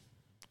magazine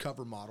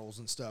cover models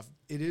and stuff.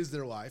 It is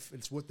their life.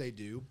 It's what they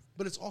do,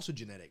 but it's also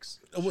genetics.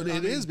 Well, I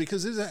it mean, is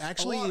because it's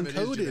actually lot of it is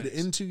encoded genetics.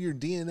 into your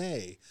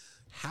DNA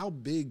how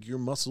big your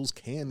muscles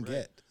can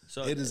get.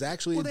 So it is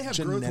actually Well, they have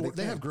genetic.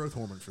 they have thing. growth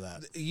hormone for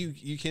that.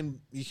 You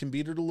can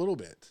beat it a little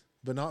bit,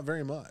 but not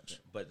very much.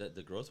 but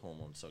the growth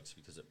hormone sucks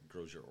because it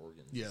grows your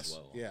organs Yes. as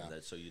well. Yeah.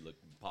 And so you look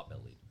pot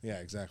bellied. Yeah,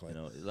 exactly. You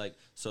know, like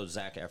so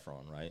Zac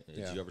Efron, right?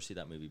 Yeah. Did you ever see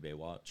that movie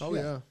Baywatch? Oh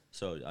yeah.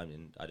 So I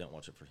mean, I didn't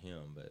watch it for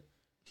him, but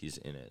he's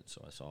in it,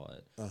 so I saw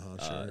it.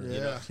 Sure. You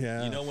know,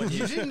 Yeah. You know when You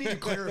you, didn't need to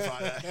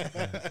clarify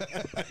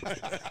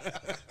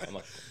that.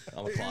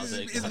 I'm a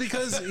closet. It's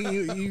because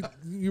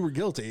you were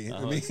guilty.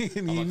 I mean,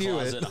 I'm you a knew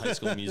closet it. High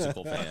School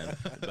Musical fan,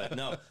 but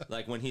no,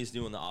 like when he's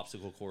doing the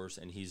obstacle course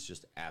and he's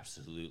just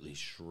absolutely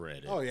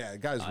shredded. Oh yeah, the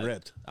guy's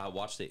ripped. I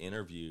watched the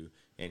interview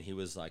and he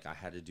was like, I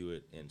had to do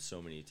it in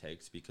so many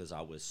takes because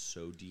I was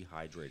so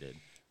dehydrated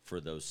for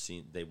those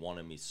scenes. They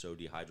wanted me so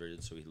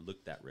dehydrated, so he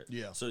looked that ripped.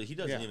 Yeah. So he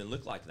doesn't Yeah. even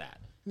look like that.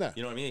 No.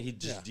 You know what I mean? He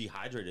just Yeah.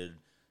 dehydrated.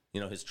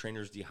 You know, his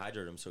trainers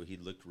dehydrated him, so he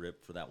looked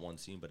ripped for that one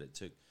scene, but it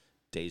took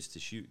days to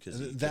shoot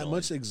because That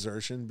much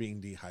exertion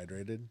being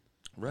dehydrated.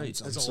 Right.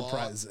 I'm That's a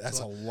surprised. lot. That's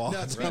a lot.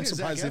 Now, speaking I'm of Zac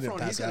surprised he didn't Efron,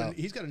 pass out.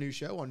 he's got a new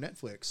show on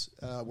Netflix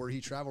where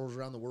he travels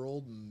around the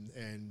world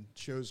and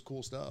shows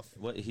cool stuff.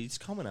 What he's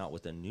coming out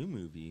with a new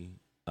movie.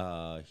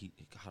 God,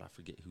 I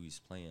forget who he's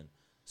playing.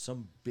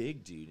 Some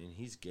big dude, and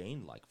he's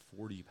gained like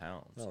 40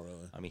 pounds. Oh,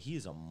 really? I mean, he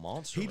is a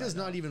monster. He does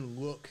right not now. even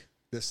look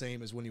the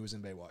same as when he was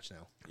in Baywatch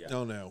now. Yeah.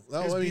 Oh no. His, Oh,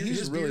 I mean, beard, he's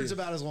his really beard's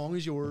about as long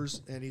as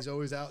yours, and he's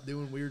always out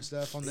doing weird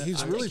stuff on that.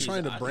 He's I really think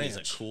trying to I think branch.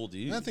 He's a cool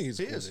dude. I think he's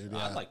He a cool is. dude.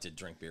 Yeah. I'd like to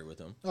drink beer with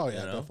him. Oh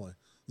yeah, you know? definitely.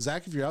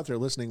 Zach, if you're out there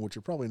listening, which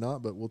you're probably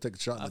not, but we'll take a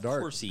shot in the Of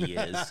dark. course he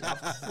is.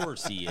 Of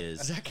course he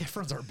is. Zac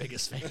Efron's our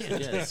biggest fan.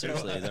 Yeah,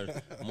 seriously.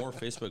 There are more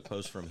Facebook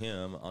posts from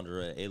him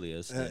under an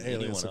alias than anyone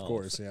Aliens, else. of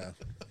course. Yeah.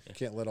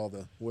 Can't let all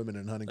the women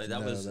in Huntington Like,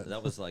 know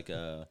that was like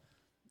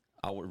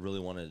I would really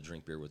wanted to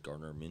drink beer with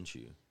Gardner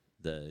Minshew,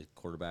 the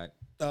quarterback.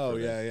 Oh,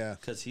 yeah.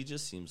 Because he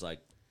just seems like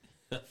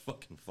a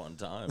fucking fun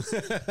time.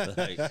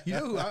 Like, You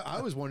know who I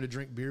always wanted to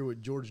drink beer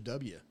with George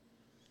W.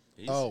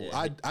 he's- Oh,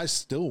 yeah, I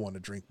still want to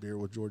drink beer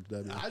with George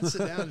W. I'd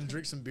sit down and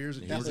drink some beers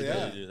with he's George a yeah.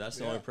 W. good dude. That's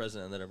the only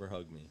president that ever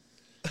hugged me.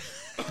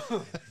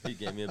 He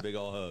gave me a big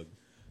old hug.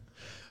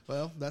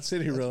 Well, that's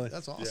Did he that's- really?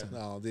 That's awesome.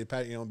 No, they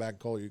pat you on the back and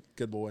call you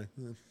good boy.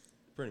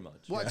 Pretty much.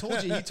 Well, I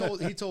told you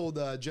he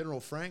told General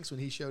Franks when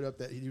he showed up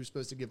that he was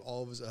supposed to give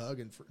all of us a hug,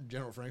 and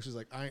General Franks was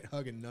like, "I ain't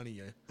hugging none of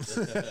you." He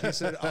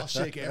said, "I'll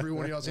shake every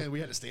one of y'all's hands." We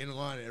had to stand in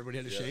line, and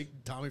everybody had to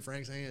shake Tommy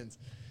Franks' hands.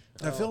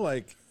 I feel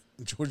like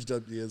George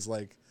W. is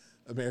like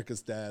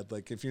America's dad.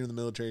 Like if you're in the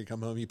military, you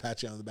come home, he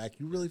pats you on the back.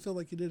 You really feel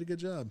like you did a good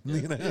job.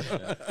 You know?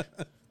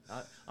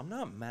 I'm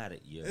not mad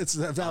at you. It's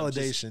that I'm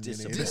just validation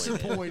you need.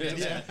 Disappointed,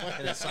 yeah.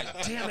 And it's like,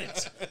 damn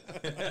it.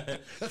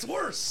 That's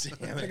worse.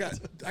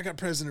 I got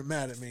President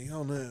mad at me.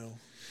 Oh no.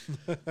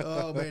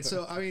 Oh man.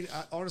 So I mean,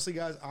 honestly,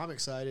 guys, I'm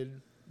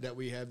excited that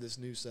we have this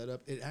new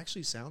setup. It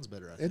actually sounds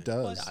better. I think. It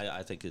does.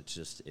 I think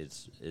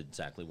it's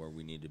exactly where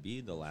we need to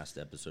be. The last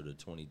episode of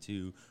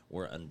 22,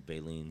 we're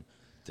unveiling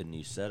the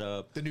new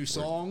setup, The new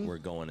song. We're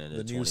going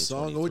into The new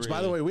song, which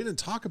by the way, we didn't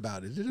talk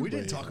about it, did we? We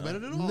didn't talk about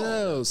it at all.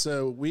 No.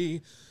 So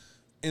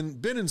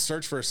been in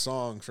search for a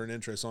song, for an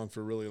intro song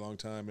for a really long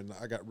time, and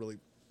I got really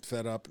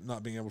fed up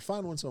not being able to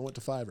find one, so I went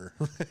to Fiverr.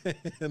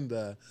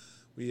 And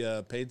we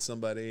paid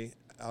somebody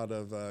out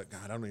of, God,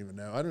 I don't even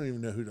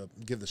know who to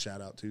give the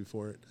shout out to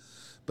for it.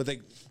 But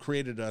they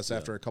created us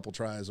after a couple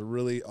tries, a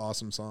really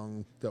awesome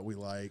song that we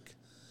like.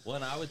 Well,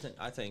 and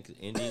I think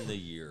ending the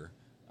year,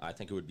 I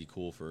think it would be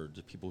cool for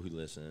the people who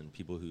listen,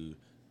 people who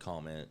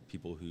comment,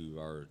 people who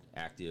are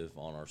active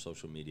on our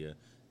social media.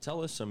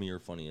 Tell us some of your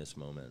funniest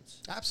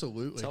moments.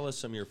 Absolutely. Tell us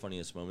some of your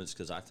funniest moments,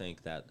 because I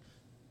think that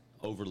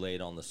overlaid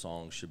on the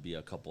song should be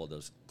a couple of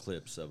those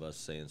clips of us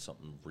saying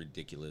something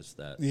ridiculous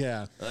that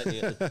Yeah.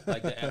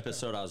 like the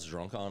episode I was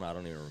drunk on, I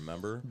don't even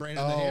remember.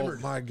 Brandon the Oh Hammer.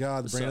 my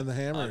God, So, Brandon the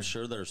Hammer. I'm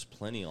sure there's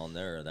plenty on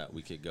there that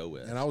we could go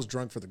with. And I was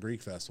drunk for the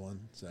Greek Fest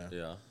one, so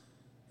Yeah.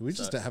 we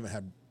just haven't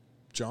had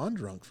John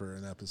drunk for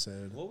an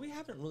episode. Well, we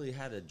haven't really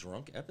had a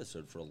drunk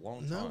episode for a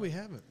long time. No, we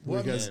haven't. What are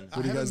you guys, man,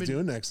 what are you guys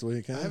doing next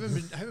week? Huh?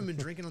 I haven't been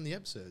drinking on the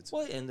episodes.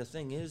 Well, and the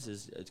thing is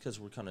it's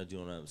because we're kind of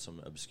doing some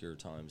obscure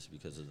times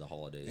because of the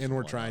holidays. And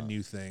we're whatnot. trying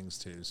new things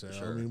too. So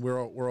Sure. I mean,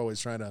 we're always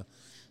trying to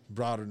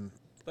broaden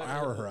But,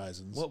 our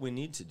horizons. What we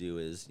need to do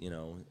is,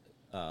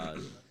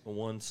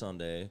 one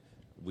Sunday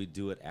we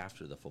do it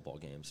after the football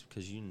games,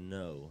 because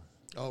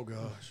Oh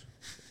gosh.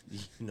 You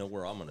know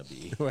where I'm gonna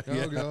be. Oh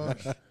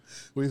gosh.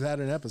 We've had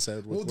an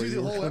episode. With We'll where do you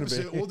the were whole gonna be.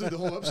 episode. We'll do the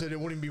whole episode. It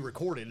won't even be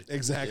recorded.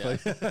 Exactly.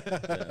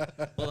 Yeah.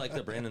 Well, like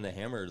the Brandon the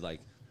Hammer, like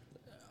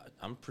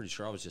I'm pretty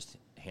sure I was just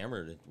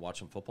hammered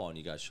watching football, and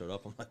you guys showed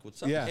up. I'm like,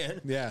 "What's up, Yeah,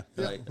 man?" yeah,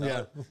 Like,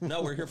 yeah.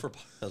 No, we're here for.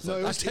 I was No, like,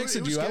 it I was- texted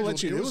it was you. I let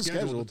scheduled. you. It It was was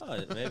scheduled.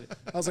 "Oh, maybe."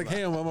 I was like,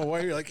 "Hey, I'm on my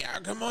way." You're like, "Yeah,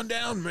 come on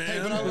down, man." Hey,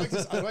 but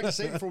I'd like to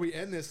say before we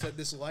end this that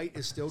this light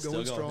is still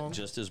going strong.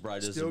 just as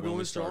bright as Still when we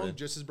going strong, started.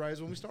 just as bright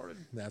as when we started.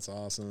 That's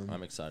awesome.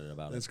 I'm excited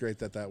about That's it. great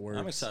that works.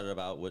 I'm excited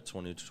about what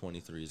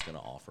 2023 is going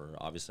to offer.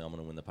 Obviously, I'm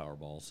going to win the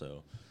Powerball,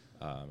 so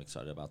I'm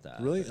excited about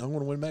that. Really, I'm going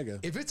to win mega.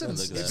 If it's a Look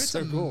at that. a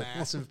So cool.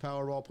 massive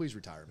Powerball, please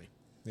retire me.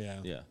 Yeah,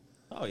 Yeah.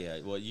 Oh yeah.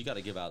 Well, you got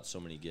to give out so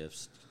many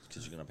gifts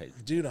because you're going to pay.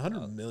 dude,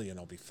 100 million,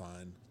 I'll be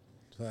fine.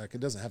 Like,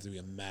 it doesn't have to be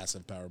a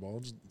massive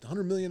Powerball. Just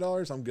 $100 million,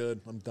 I'm good.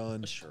 I'm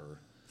done. Sure.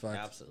 Fuck.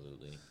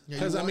 Absolutely. Yeah,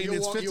 Because you I walk- mean, you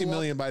it's walk- 50 you walk-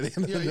 million by the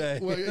end of the day.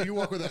 Well, you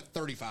walk with a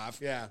 35.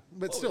 Yeah,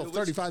 but Well, still, which-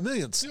 35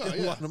 million. Still Yeah, a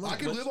yeah. lot of money. I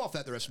could live off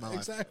that the rest of my life.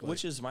 Exactly.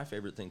 Which is my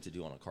favorite thing to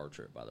do on a car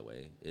trip, by the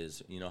way,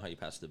 is you know how you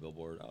pass the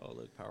billboard? Oh,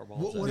 look, Powerball.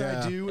 What would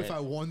Yeah. I do if And- I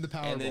won the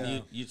Powerball? And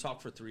then you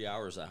talk for 3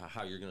 hours on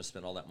how you're going to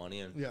spend all that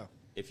money. And Yeah.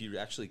 if you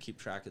actually keep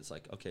track, it's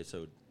like, okay,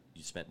 so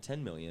you spent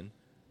 10 million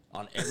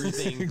on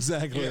everything,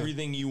 Exactly.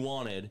 everything you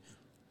wanted.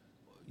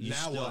 You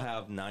Now still what?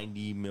 have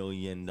 $90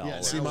 million.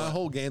 Yeah, See, now my what?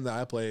 whole game that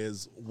I play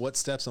is what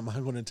steps am I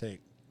going to take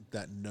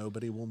that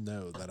nobody will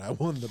know that I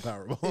won the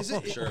Powerball? Is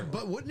it, Sure.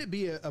 But wouldn't it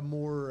be a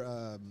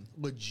more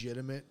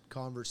legitimate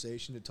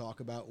conversation to talk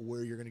about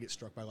where you're going to get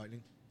struck by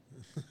lightning?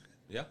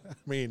 Yeah. I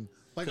mean,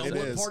 Like it on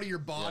what is. part of your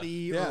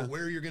body Yeah. or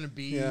where you're going to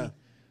be? Yeah.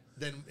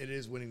 Then it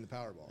is winning the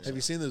Powerball. Have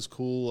you seen those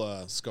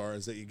cool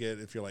scars that you get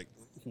if you're like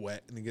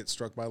wet and you get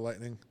struck by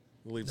lightning?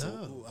 It leaves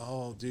No.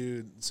 oh,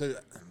 dude. So,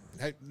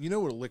 hey, you know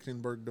what a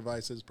Lichtenberg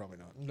device is? Probably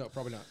not. No,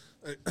 probably not.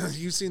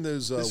 You've seen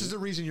those. This is the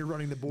reason you're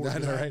running the board. I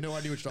 'cause know, I right? have no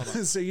idea what you're talking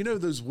about. So you know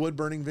those wood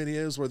burning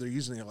videos where they're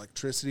using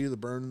electricity to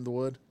burn the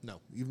wood? No.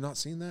 You've not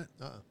seen that?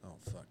 Uh-uh. Oh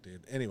fuck,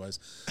 dude. Anyways,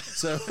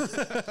 so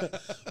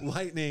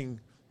lightning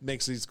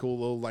makes these cool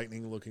little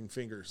lightning looking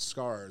finger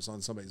scars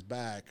on somebody's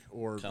back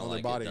or Kinda on like their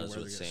it body does where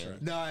they with get sand.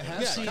 struck. No, I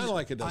have Yeah, seen. kinda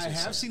like it does I with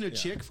have sand, seen a yeah.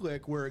 chick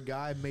flick where a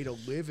guy made a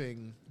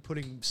living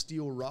putting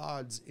steel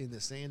rods in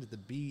the sand at the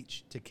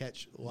beach to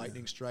catch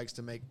lightning strikes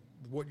to make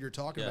what you're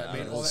talking Yeah, about.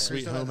 Made I all that was-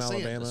 Sweet stuff out of Home the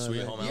sand. Alabama. The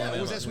Sweet Home Yeah,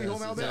 Alabama. was that Sweet Home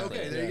Yes, Alabama? exactly.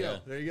 Okay, there you Yeah, go.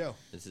 There you go.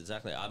 It's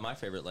exactly. My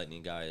favorite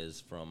lightning guy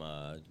is from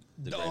the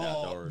Great Oh,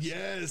 Outdoors.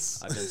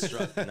 yes. I've been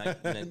struck 9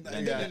 times.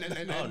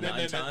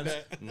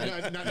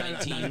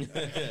 19.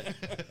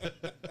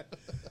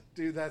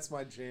 Dude, that's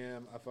my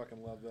jam. I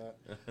fucking love that.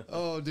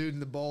 Oh, dude,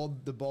 and the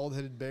bald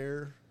headed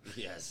bear.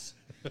 Yes.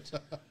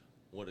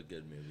 What a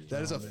good movie.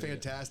 That is a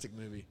fantastic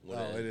movie. it is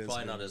Probably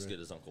really not as good.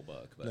 good as Uncle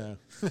Buck, but No.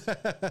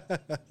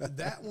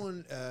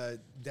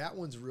 That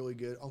one's really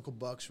good. Uncle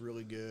Buck's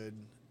really good.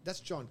 That's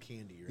John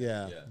Candy, right?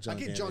 Yeah. Yeah. I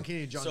get John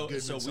Candy and John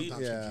Goodman sometimes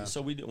Yeah. confused.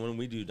 so we do, when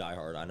we do Die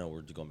Hard, I know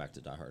we're going back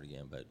to Die Hard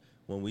again, but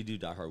when we do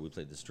Die Hard, we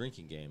play this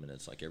drinking game, and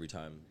it's like every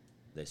time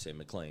they say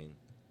McClane,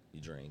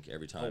 you drink.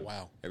 Every time,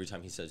 wow. Every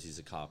time he says he's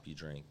a cop, you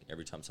drink.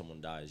 Every time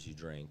someone dies, you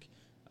drink.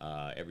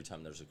 Every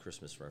time there's a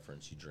Christmas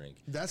reference, you drink.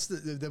 That's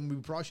then we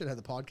probably should have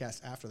the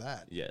podcast after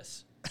that.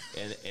 Yes,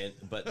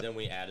 but then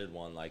we added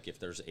one like if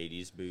there's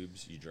 80s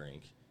boobs, you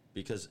drink,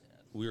 because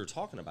we were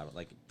talking about it.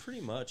 Like pretty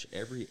much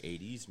every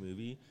 80s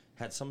movie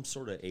had some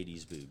sort of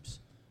 80s boobs.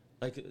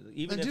 Like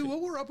even And if dude,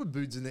 what were up with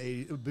boobs in the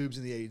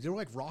 80s? They were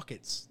like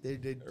rockets. They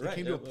right,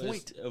 came to a it was-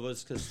 point. It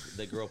was because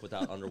they grew up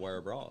without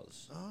underwear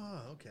bras.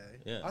 Oh, okay.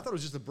 Yeah. I thought it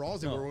was just the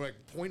bras that No. were like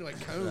pointing like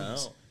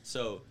cones. No.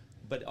 So,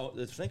 but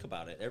think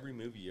about it. Every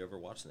movie you ever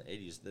watched in the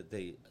 80s, that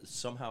they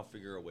somehow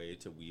figure a way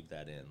to weave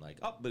that in. Like,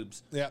 oh,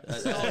 boobs. Yeah.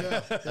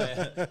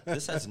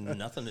 This has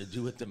nothing to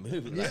do with the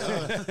movie. Like,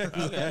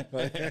 Yeah.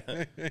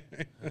 okay.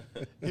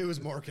 It was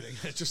marketing.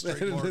 It's just straight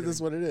That's marketing.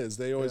 what it is.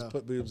 They always Yeah.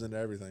 put boobs into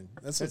everything.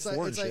 That's some It's like,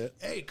 foreign shit.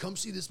 hey, come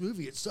see this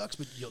movie. It sucks,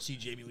 but you'll see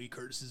Jamie Lee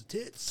Curtis's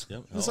tits.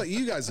 Yep. It's like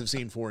you guys have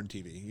seen foreign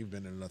TV. You've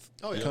been in enough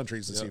Oh, yeah.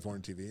 countries to see Yep.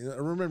 foreign TV. I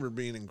remember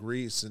being in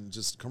Greece and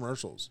just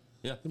commercials.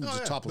 Yeah. Them Oh, just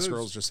yeah. topless Boobs.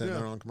 girls just sitting Yeah.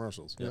 there on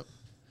commercials. Yep.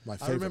 My I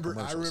favorite remember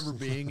commercials.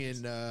 being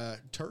in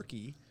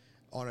Turkey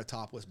on a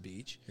topless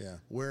beach, Yeah.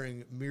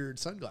 wearing mirrored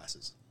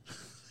sunglasses.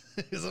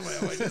 'Cause I'm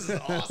like, this is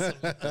awesome.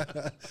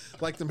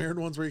 Like the mirrored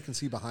ones where you can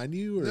see behind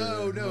you? Or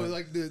No,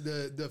 like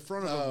the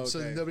front of them,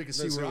 so nobody can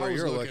see So where I was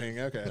you're looking.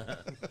 Okay.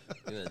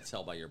 You're going to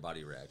tell by your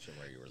body reaction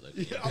where you were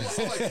looking. Yeah,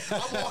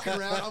 I'm walking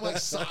around, I'm like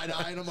side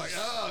eyeing, I'm like,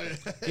 oh,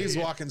 He's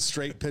walking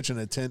straight, pitching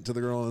a tent to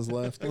the girl on his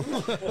left.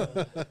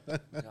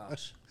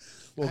 Gosh.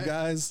 Well,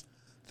 guys,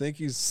 thank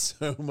you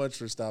so much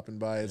for stopping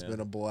by. It's Yeah. been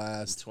a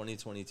blast.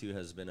 2022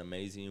 has been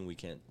amazing. We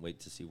can't wait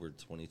to see where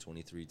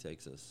 2023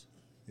 takes us.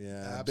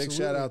 Yeah. Big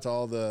shout Absolutely. out to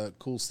all the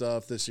cool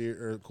stuff this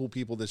year, or cool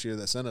people this year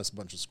that sent us a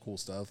bunch of cool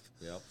stuff,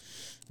 Yep.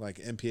 like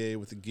MPA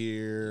with the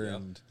gear Yep.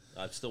 and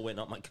I'm still waiting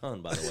on my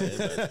gun, by the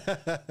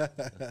way.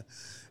 But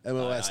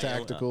MLS I am-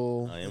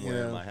 Tactical. I am you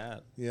wearing know. my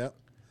hat. Yep.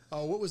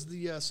 Oh, what was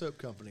the soap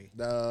company?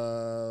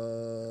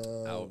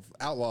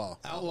 Outlaw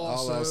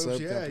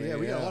Soaps. Yeah, Company, yeah.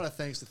 We got a lot of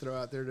thanks to throw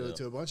out there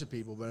to a bunch of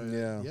people. But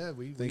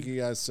we thank you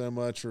guys so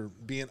much for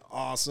being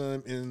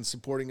awesome and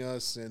supporting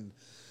us and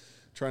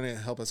trying to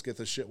help us get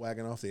this shit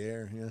wagon off the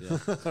air. Yeah.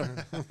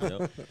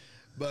 Yep.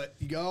 But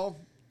y'all,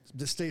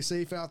 just stay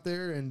safe out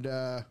there and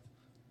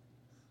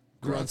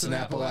Grunts and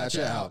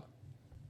Appalachia out.